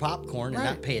eat your popcorn and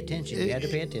not pay attention. You had to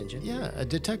pay attention. Yeah, a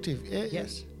detective.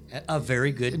 Yes, a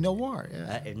very good noir.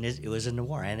 Yeah, and it was a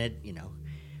noir, and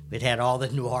it had all the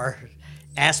noir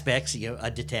aspects.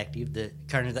 A detective, the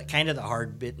kind of the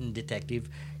hard-bitten detective,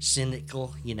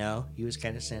 cynical. He was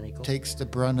kind of cynical. Takes the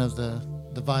brunt of the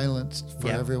violence for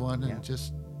everyone, and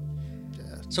just.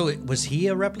 So was he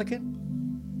a replicant?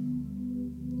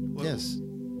 Yes.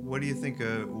 What do you think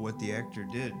of what the actor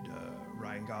did,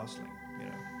 Ryan Gosling?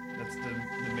 That's the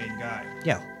main guy.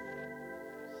 Yeah.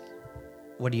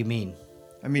 What do you mean?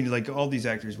 I mean, like all these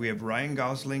actors, we have Ryan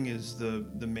Gosling is the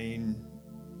main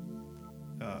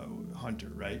hunter,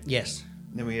 right? Yes.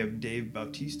 And then we have Dave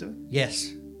Bautista.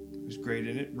 Yes. Who's great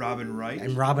in it. Robin Wright.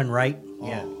 And Robin Wright.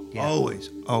 Yeah. Always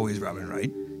Robin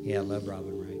Wright. Yeah, I love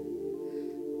Robin Wright.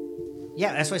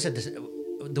 Yeah, that's why I said this,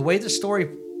 the way the story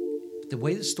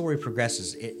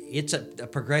progresses, it's a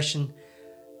progression.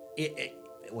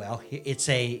 It's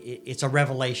a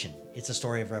revelation. It's a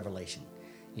story of revelation.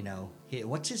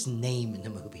 What's his name in the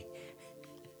movie?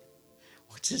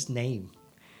 What's his name?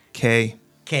 K.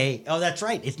 Oh, that's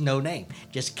right. It's no name,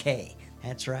 just K.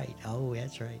 That's right. Oh,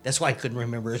 that's right. That's why I couldn't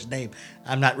remember his name.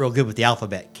 I'm not real good with the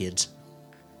alphabet, kids.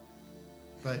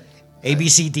 But A, B,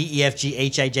 C, D, E, F, G,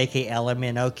 H, I, J, K, L, M,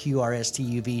 N, O, Q, R, S, T,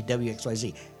 U, V, W, X, Y,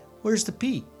 Z. Where's the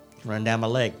P? Run down my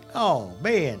leg. Oh,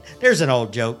 man. There's an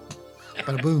old joke.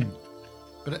 Bada boom.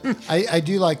 But I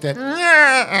do like that.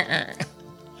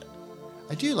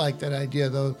 I do like that idea,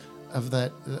 though, of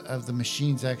the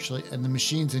machines actually, and the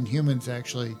machines and humans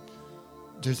actually.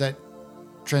 There's that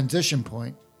transition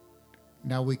point.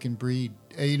 Now we can breed.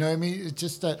 You know what I mean? It's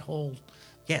just that whole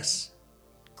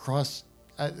cross.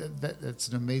 That's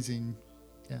an amazing,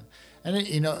 yeah.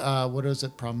 And what was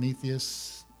it?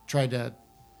 Prometheus tried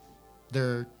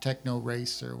their techno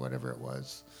race or whatever it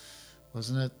was,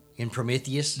 wasn't it? In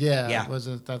Prometheus? Yeah.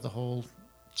 Wasn't that the whole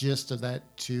gist of that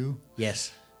too?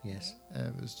 Yes. It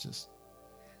was just.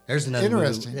 There's another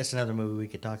interesting. Movie. That's another movie we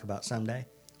could talk about someday.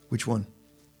 Which one?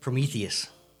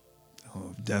 Prometheus.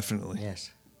 Oh, definitely.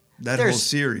 Yes. That whole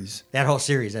series. That whole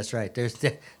series. That's right. There's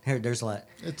a lot.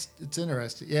 It's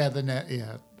interesting. Yeah.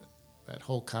 That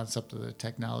whole concept of the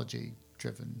technology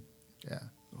driven. Yeah.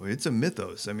 Well, it's a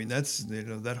mythos. I mean, that's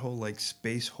that whole like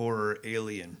space horror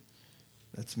alien.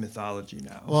 That's mythology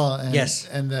now. Well, yes,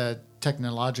 and the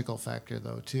technological factor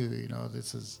though too.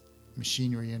 This is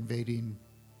machinery invading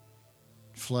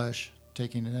flesh,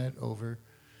 taking it over.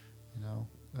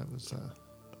 That was.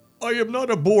 I am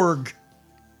not a Borg.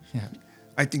 Yeah.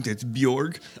 I think that's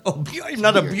Bjorg. Oh, I'm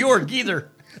not a Bjorg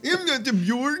either. I'm not the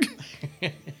Bjorg.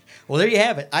 Well, there you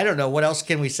have it. I don't know. What else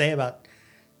can we say about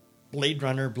Blade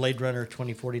Runner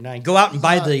 2049? Go out and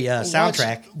buy the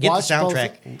soundtrack. Get the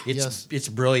soundtrack. It's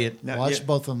brilliant. Now, watch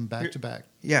both of them back to back.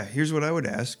 Yeah, here's what I would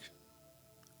ask.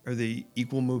 Are they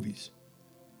equal movies?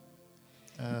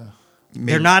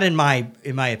 They're not in my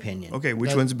opinion. Okay,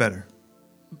 which one's better?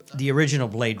 The original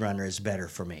Blade Runner is better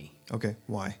for me. Okay,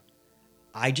 why?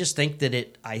 I just think that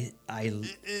it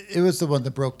was the one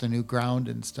that broke the new ground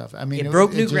and stuff. I mean, it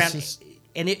broke new ground,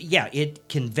 and it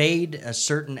conveyed a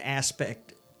certain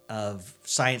aspect of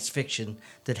science fiction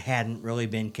that hadn't really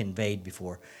been conveyed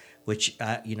before. Which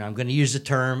I'm going to use the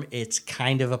term. It's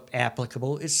kind of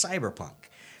applicable. It's cyberpunk,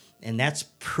 and that's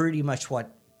pretty much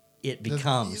what it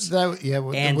becomes.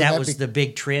 That was the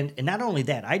big trend. And not only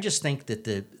that, I just think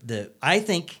that I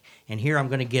think. And here I'm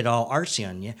going to get all artsy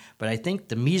on you, but I think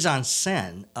the mise en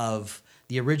scène of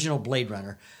the original Blade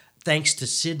Runner, thanks to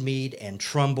Sid Mead and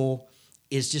Trumbull,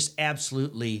 is just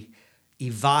absolutely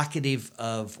evocative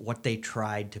of what they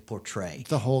tried to portray.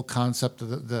 The whole concept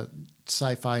of the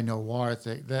sci-fi noir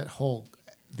thing,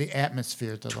 the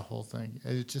atmosphere to the whole thing,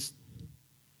 it just.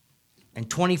 And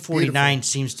 2049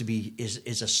 seems to be is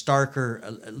a starker,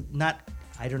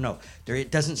 I don't know.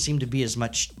 It doesn't seem to be as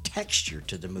much texture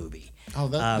to the movie. Oh,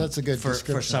 that's a good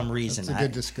description. For some reason. That's a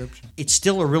good description. It's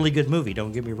still a really good movie,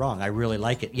 don't get me wrong. I really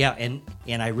like it. Yeah, and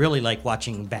I really like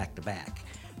watching them back to back.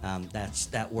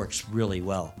 That works really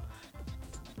well.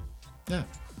 Yeah,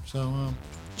 so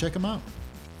check them out.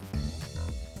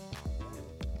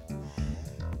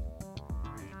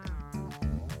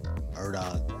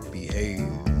 Murdoch, behave.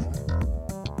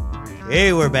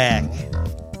 Hey, we're back.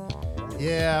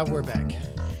 Yeah, we're back.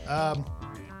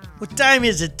 What time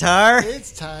is it, Tar?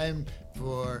 It's time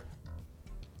for...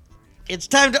 It's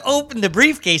time to open the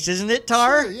briefcase, isn't it,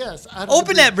 Tar? Sure, yes.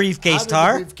 Open that briefcase,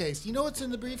 Tar. Briefcase. You know what's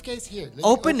in the briefcase? Here.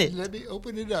 Open it. Let me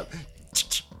open it up.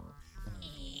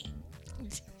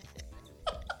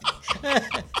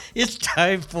 It's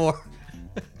time for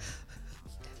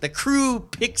the crew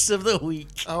picks of the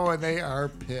week. Oh, and they are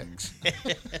picks.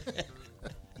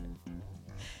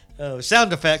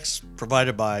 Sound effects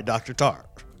provided by Dr. Tar.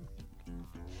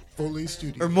 Foley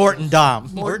Studios. Or Morton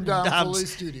Dom. Morton Dom Dom's- Foley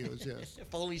Studios, yes.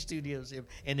 Foley Studios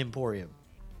and Emporium.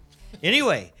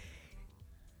 Anyway,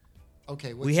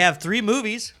 Okay, we have 3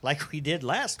 movies like we did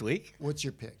last week. what's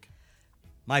your pick?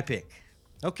 My pick.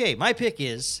 Okay, my pick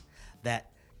is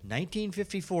that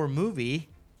 1954 movie,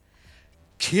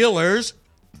 Killers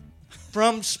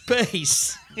from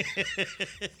Space.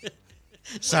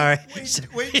 Sorry.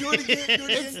 Wait, do it again.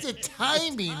 It's the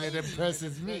timing that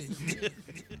impresses me.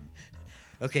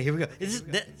 Okay, here we go. This is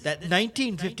that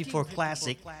 1954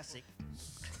 classic,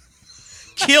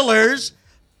 Killers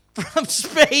from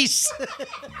Space.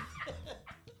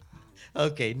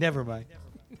 Okay, never mind.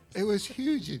 It was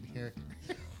huge in here.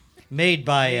 Made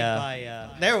by,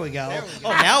 there we go.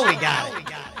 Oh, now we got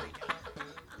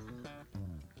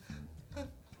it.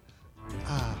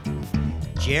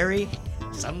 Jerry,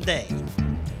 someday.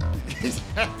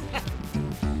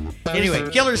 Anyway,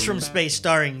 Killers from Space,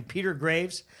 starring Peter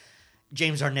Graves,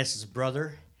 James Arness's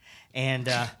brother, and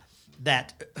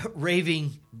that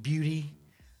raving beauty,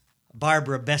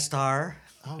 Barbara Bestar.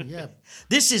 Oh, yeah.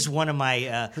 This is one of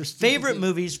my favorite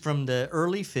movies from the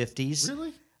early 50s.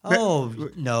 Really? Oh,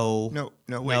 no. No,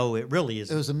 wait. No, it really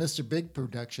isn't. It was a Mr. Big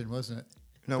production, wasn't it?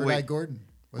 No, Bird wait. Eye Gordon.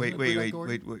 Wasn't Wait, it Bird Eye wait.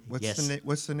 Gordon?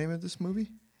 What's the name of this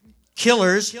movie?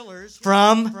 Killers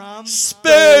from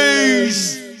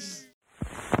Space.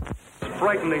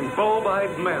 Frightening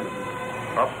bulb-eyed men,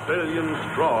 1 billion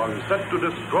strong, set to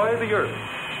destroy the earth.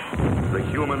 The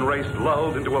human race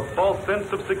lulled into a false sense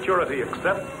of security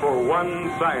except for one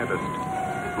scientist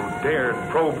who dared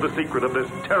probe the secret of this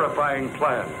terrifying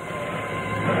plan.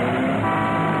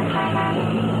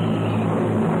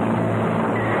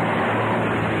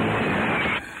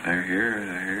 They're here.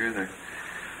 They're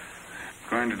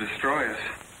going to destroy us.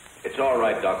 It's all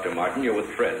right, Dr. Martin. You're with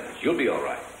friends. You'll be all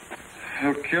right.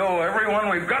 They'll kill everyone.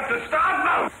 We've got to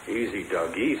stop them. Easy,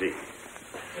 Doug, easy.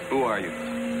 Who are you?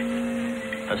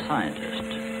 A scientist,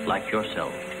 like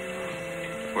yourself.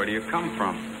 Where do you come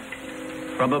from?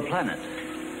 From a planet,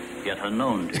 yet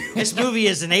unknown to you. This movie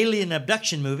is an alien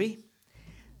abduction movie.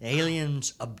 The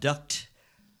aliens abduct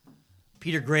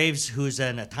Peter Graves, who's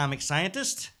an atomic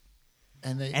scientist.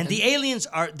 And the aliens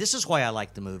are, this is why I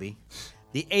like the movie.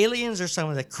 The aliens are some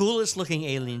of the coolest looking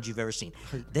aliens you've ever seen.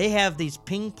 They have these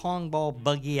ping pong ball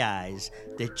buggy eyes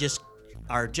that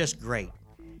are just great.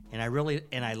 And I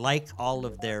like all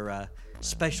of their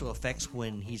special effects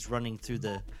when he's running through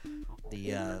the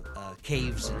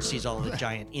caves and sees all the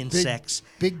giant insects.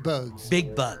 Big bugs.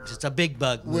 Big bugs. It's a big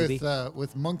bug movie.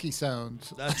 With monkey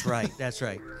sounds. That's right.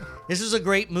 This is a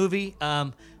great movie.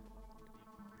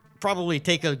 Probably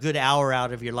take a good hour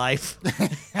out of your life.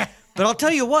 But I'll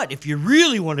tell you what, if you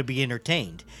really want to be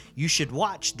entertained, you should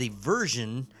watch the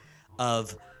version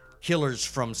of Killers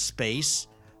from Space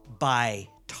by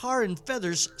Tar and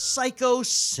Feathers Psycho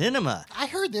Cinema. I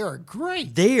heard they are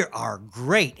great. They are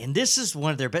great. And this is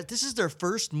one of their best. This is their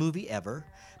first movie ever.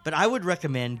 But I would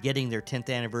recommend getting their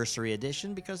 10th anniversary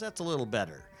edition because that's a little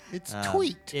better. It's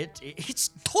tweet. It's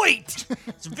tweet.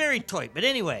 It's very tweet. But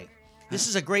anyway, this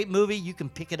is a great movie. You can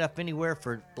pick it up anywhere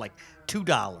for like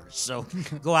 $2. So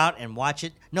go out and watch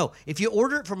it. No, if you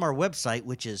order it from our website,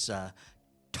 which is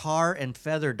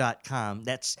tarandfeather.com,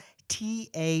 that's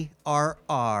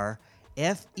TARRFETHER.com.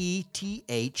 That's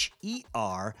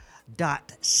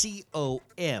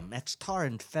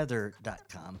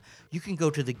tarandfeather.com. You can go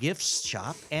to the gift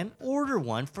shop and order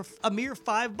one for a mere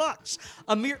 $5.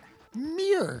 A mere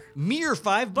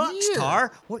 $5,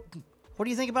 Tar. What do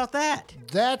you think about that?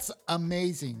 That's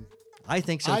amazing. I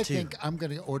think so, too. I think I'm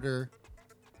going to order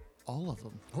all of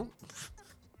them. Oh.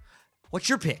 What's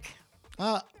your pick?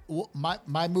 My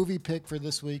movie pick for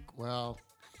this week, well,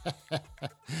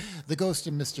 The Ghost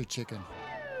of Mr. Chicken.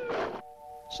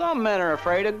 Some men are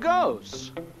afraid of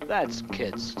ghosts. That's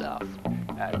kid stuff.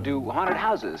 Do haunted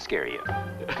houses scare you?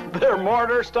 They're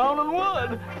mortar, stone, and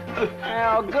wood.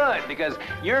 Well, good, because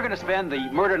you're going to spend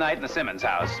the murder night in the Simmons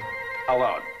house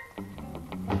alone.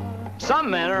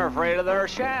 Some men are afraid of their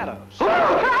shadows.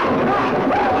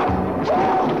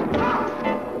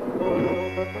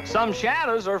 Some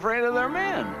shadows are afraid of their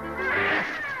men.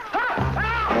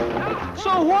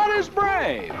 So what is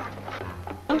brave?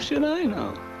 How should I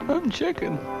know? I'm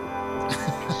chicken.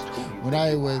 When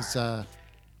I was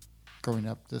growing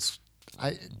up,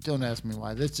 don't ask me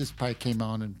why. This just probably came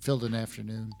on and filled an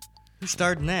afternoon. Who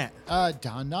starred in that?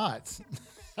 Don Knotts.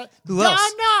 Who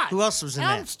else? Who else was in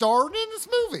that? I'm starring in this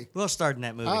movie. Who else starred in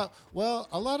that movie? Well,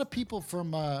 a lot of people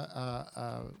from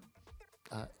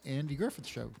Andy Griffith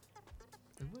Show.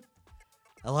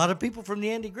 A lot of people from the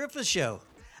Andy Griffith Show.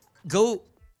 Go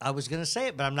I was going to say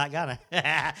it, but I'm not going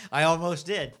to. I almost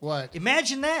did. What?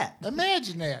 Imagine that.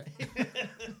 Imagine that.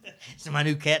 It's my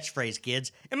new catchphrase,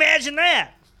 kids. Imagine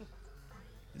that.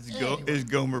 It's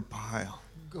Gomer Pyle.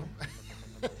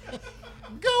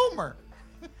 Gomer.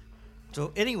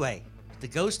 So anyway, the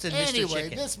Ghost and Mr. Anyway,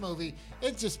 Chicken. this movie,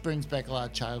 it just brings back a lot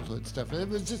of childhood stuff. It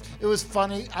was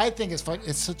funny. I think it's funny.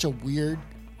 It's such a weird.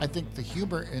 I think the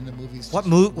humor in the movie.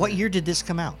 What year did this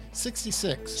come out?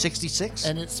 66. 66?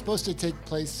 And it's supposed to take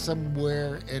place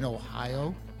somewhere in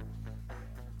Ohio.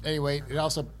 Anyway, it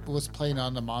also was playing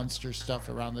on the monster stuff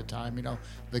around the time,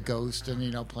 the ghost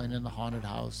and, playing in the haunted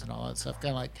house and all that stuff.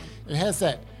 Kind of like, it has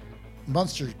that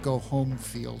Monster Go Home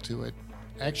feel to it.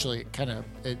 Actually,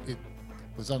 it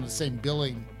was on the same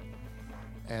billing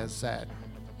as that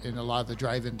in a lot of the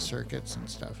drive-in circuits and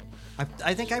stuff.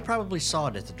 I think I probably saw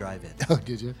it at the drive-in. Oh,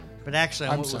 did you? But actually,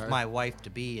 I I'm went sorry. with my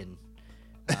wife-to-be, and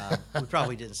we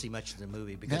probably didn't see much of the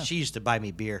movie because Yeah. she used to buy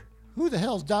me beer. Who the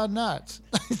hell's Don Knotts?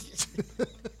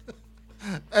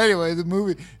 Anyway, the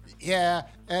movie, yeah,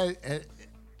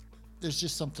 there's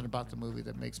just something about the movie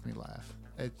that makes me laugh.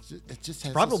 It just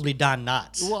has Probably Don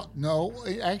Knotts. Well, no,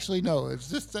 actually, no. It's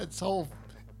just that whole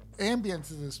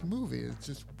ambience of this movie is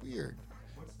just weird.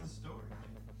 What's the story?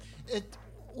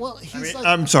 He's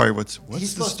I'm sorry. What's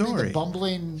he's the supposed to be story? the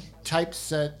bumbling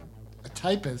typist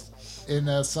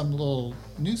in some little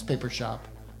newspaper shop,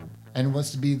 and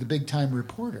wants to be the big time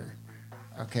reporter.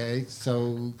 Okay,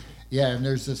 so yeah, and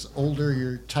there's this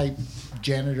older type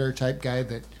janitor type guy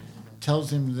that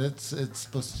tells him that it's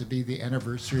supposed to be the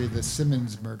anniversary of the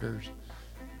Simmons murders,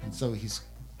 and so he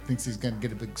thinks he's going to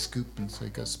get a big scoop, and so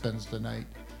he goes spends the night.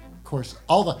 Of course,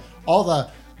 all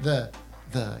the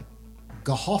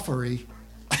gahoffery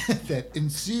that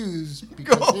ensues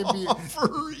because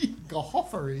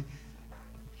gahoffery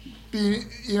being,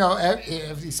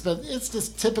 if he spends, it's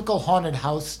just typical haunted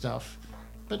house stuff,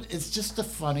 but it's just a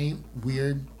funny,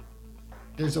 weird.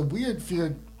 There's a weird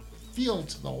feel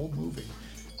to the whole movie,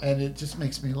 and it just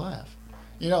makes me laugh.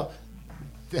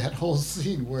 That whole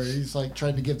scene where he's like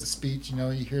trying to give the speech. You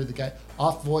hear the guy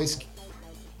off voice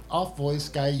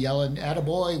guy yelling,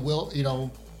 "Attaboy, Will,"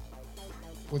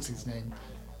 what's his name?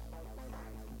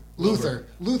 Luther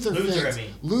Figs.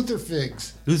 Luther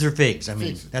Figs. Luther Figs. I mean,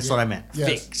 Figs. that's Yeah. what I meant. Yes.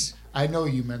 Figs. I know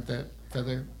you meant that,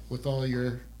 Feather, with all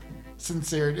your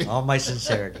sincerity. All my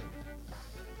sincerity.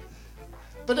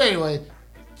 But anyway,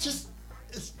 it's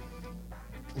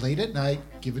late at night.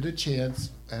 Give it a chance.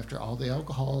 After all the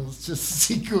alcohol is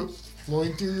just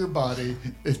flowing through your body,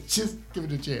 it's just give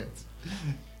it a chance.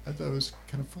 I thought it was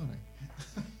kind of funny.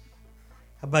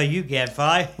 How about you,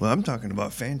 Gadfly? Well, I'm talking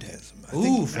about Phantasm.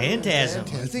 Phantasm.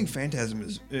 I think Phantasm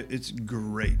it's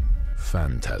great.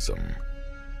 Phantasm,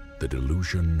 the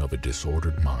delusion of a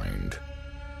disordered mind,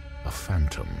 a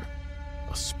phantom,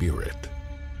 a spirit,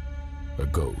 a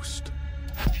ghost.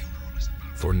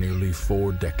 For nearly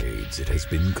 4 decades it has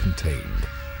been contained,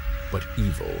 but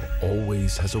evil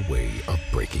always has a way of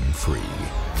breaking free.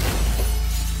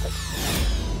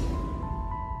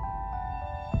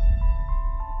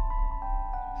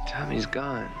 Tommy's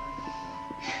gone.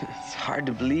 It's hard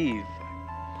to believe.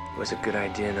 It was a good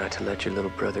idea not to let your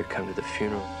little brother come to the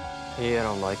funeral. Hey, I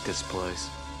don't like this place.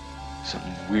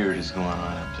 Something weird is going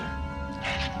on up there.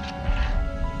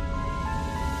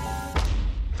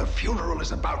 The funeral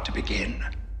is about to begin,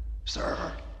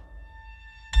 sir.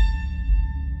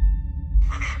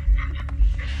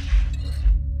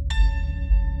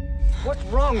 What's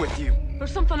wrong with you?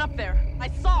 There's something up there. I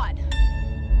saw it.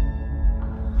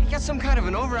 You got some kind of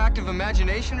an overactive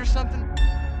imagination or something?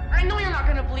 I know you're not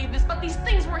gonna believe this, but these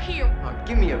things were here. Oh,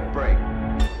 give me a break.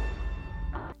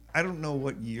 I don't know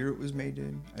what year it was made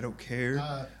in. I don't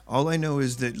care. All I know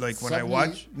is that, like, when I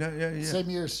watch... Same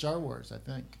year as Star Wars, I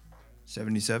think.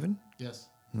 77? Yes.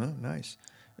 Oh, nice.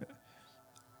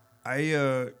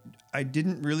 I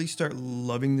didn't really start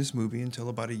loving this movie until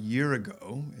about a year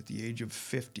ago, at the age of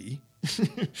 50.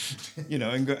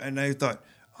 And I thought,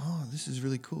 oh, this is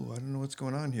really cool. I don't know what's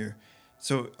going on here.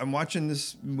 So I'm watching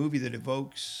this movie that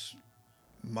evokes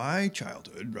my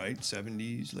childhood, right?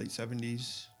 70s, late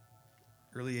 70s,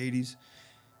 early 80s.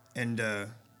 And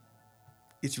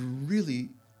it's really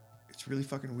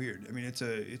fucking weird. I mean, it's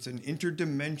an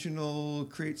interdimensional,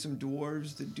 create some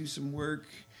dwarves that do some work,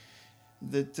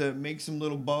 that make some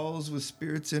little balls with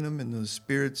spirits in them, and those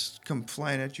spirits come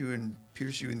flying at you and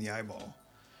pierce you in the eyeball.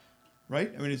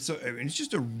 Right? I mean, it's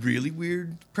just a really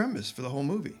weird premise for the whole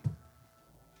movie.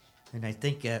 And I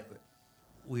think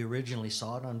we originally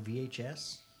saw it on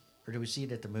VHS, or did we see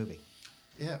it at the movie?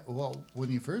 Yeah, well,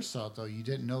 when you first saw it, though, you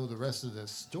didn't know the rest of the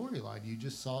storyline. You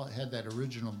just had that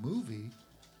original movie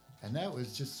And that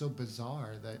was just so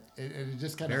bizarre that it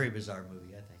just kind of very bizarre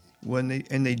movie, I think.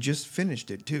 When they just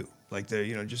finished it too, like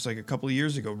just like a couple of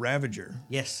years ago, Ravager.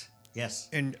 Yes.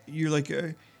 And you're like,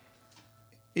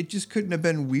 it just couldn't have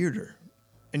been weirder.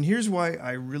 And here's why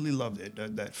I really loved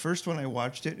it. That first one I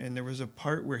watched it, and there was a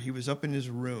part where he was up in his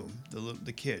room,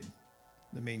 the kid,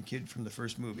 the main kid from the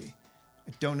first movie.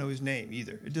 I don't know his name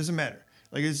either. It doesn't matter.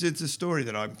 Like it's a story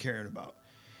that I'm caring about.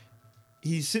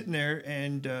 He's sitting there,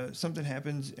 and something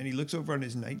happens, and he looks over on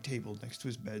his night table next to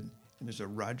his bed, and there's a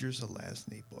Roger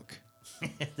Zelazny book.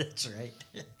 That's right.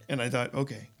 And I thought,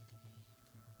 okay,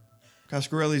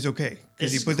 Coscarelli's okay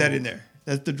because he It's put that cool. in there.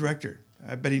 That's the director.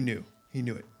 I bet he knew. He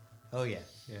knew it. Oh yeah.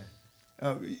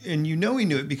 And he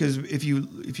knew it because if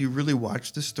you really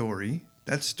watch the story,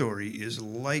 that story is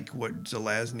like what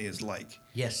Zelazny is like.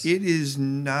 Yes. It is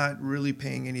not really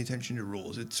paying any attention to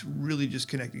rules. It's really just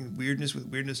connecting weirdness with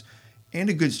weirdness and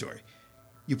a good story.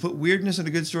 You put weirdness and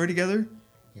a good story together,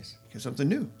 yes, you get something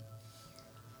new.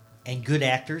 And good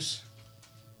actors.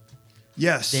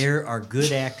 Yes. There are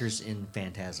good actors in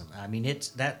Phantasm. I mean,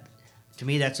 to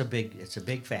me that's a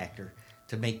big factor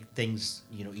to make things,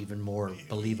 even more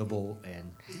believable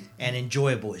and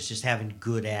enjoyable. It's just having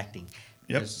good acting.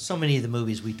 Yep. Because so many of the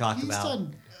movies we talk about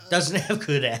doesn't have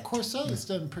good acting. Corselli's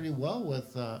done pretty well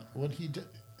with when he did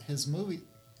his movie.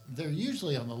 They're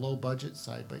usually on the low budget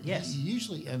side, but Yes. he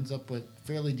usually ends up with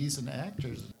fairly decent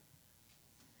actors.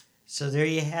 So there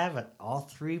you have it. All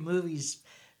three movies.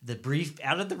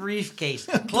 Out of the briefcase.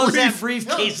 Close that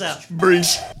briefcase up.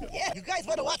 Brief. Yeah, you guys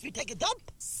want to watch me take a dump?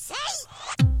 Say.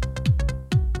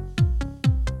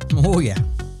 Oh yeah.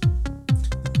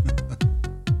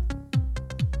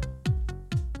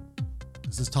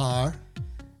 This is Tar.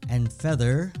 And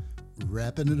Feather.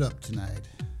 Wrapping it up tonight.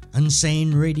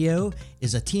 Unsane Radio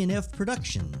is a TNF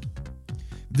production.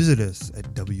 Visit us at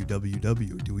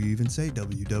www. Do we even say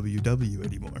www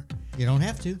anymore? You don't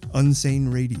have to.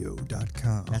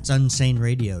 Unsaneradio.com. That's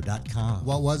unsaneradio.com.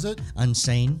 What was it?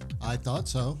 Unsane. I thought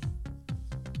so.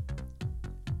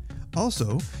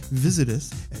 Also, visit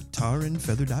us at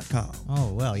tarandfeather.com.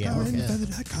 Oh, well, yeah.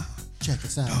 Tarandfeather.com. Check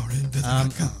us out.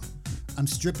 Tarandfeather.com. I'm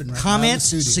stripping right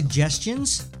Comments, now in the studio.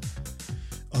 suggestions?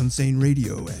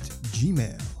 Unsaneradio at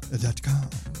gmail.com.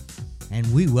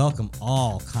 And we welcome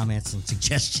all comments and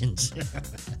suggestions.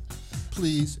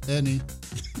 Please, any.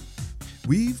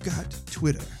 We've got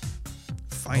Twitter.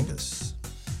 Find us.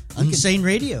 Unsane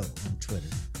Radio on Twitter.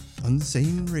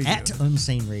 Unsane Radio. At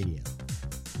Unsane Radio.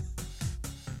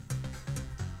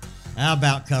 How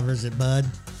about covers it, bud?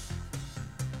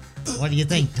 What do you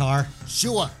think, Tar?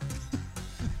 Sure.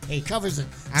 Hey, Covers it.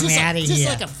 I'm out of here. Just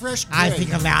like a fresh I grape.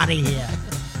 think I'm out of here.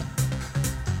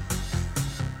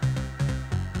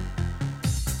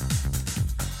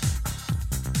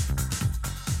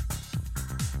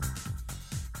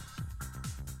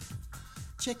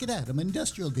 Check it out. I'm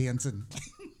industrial dancing.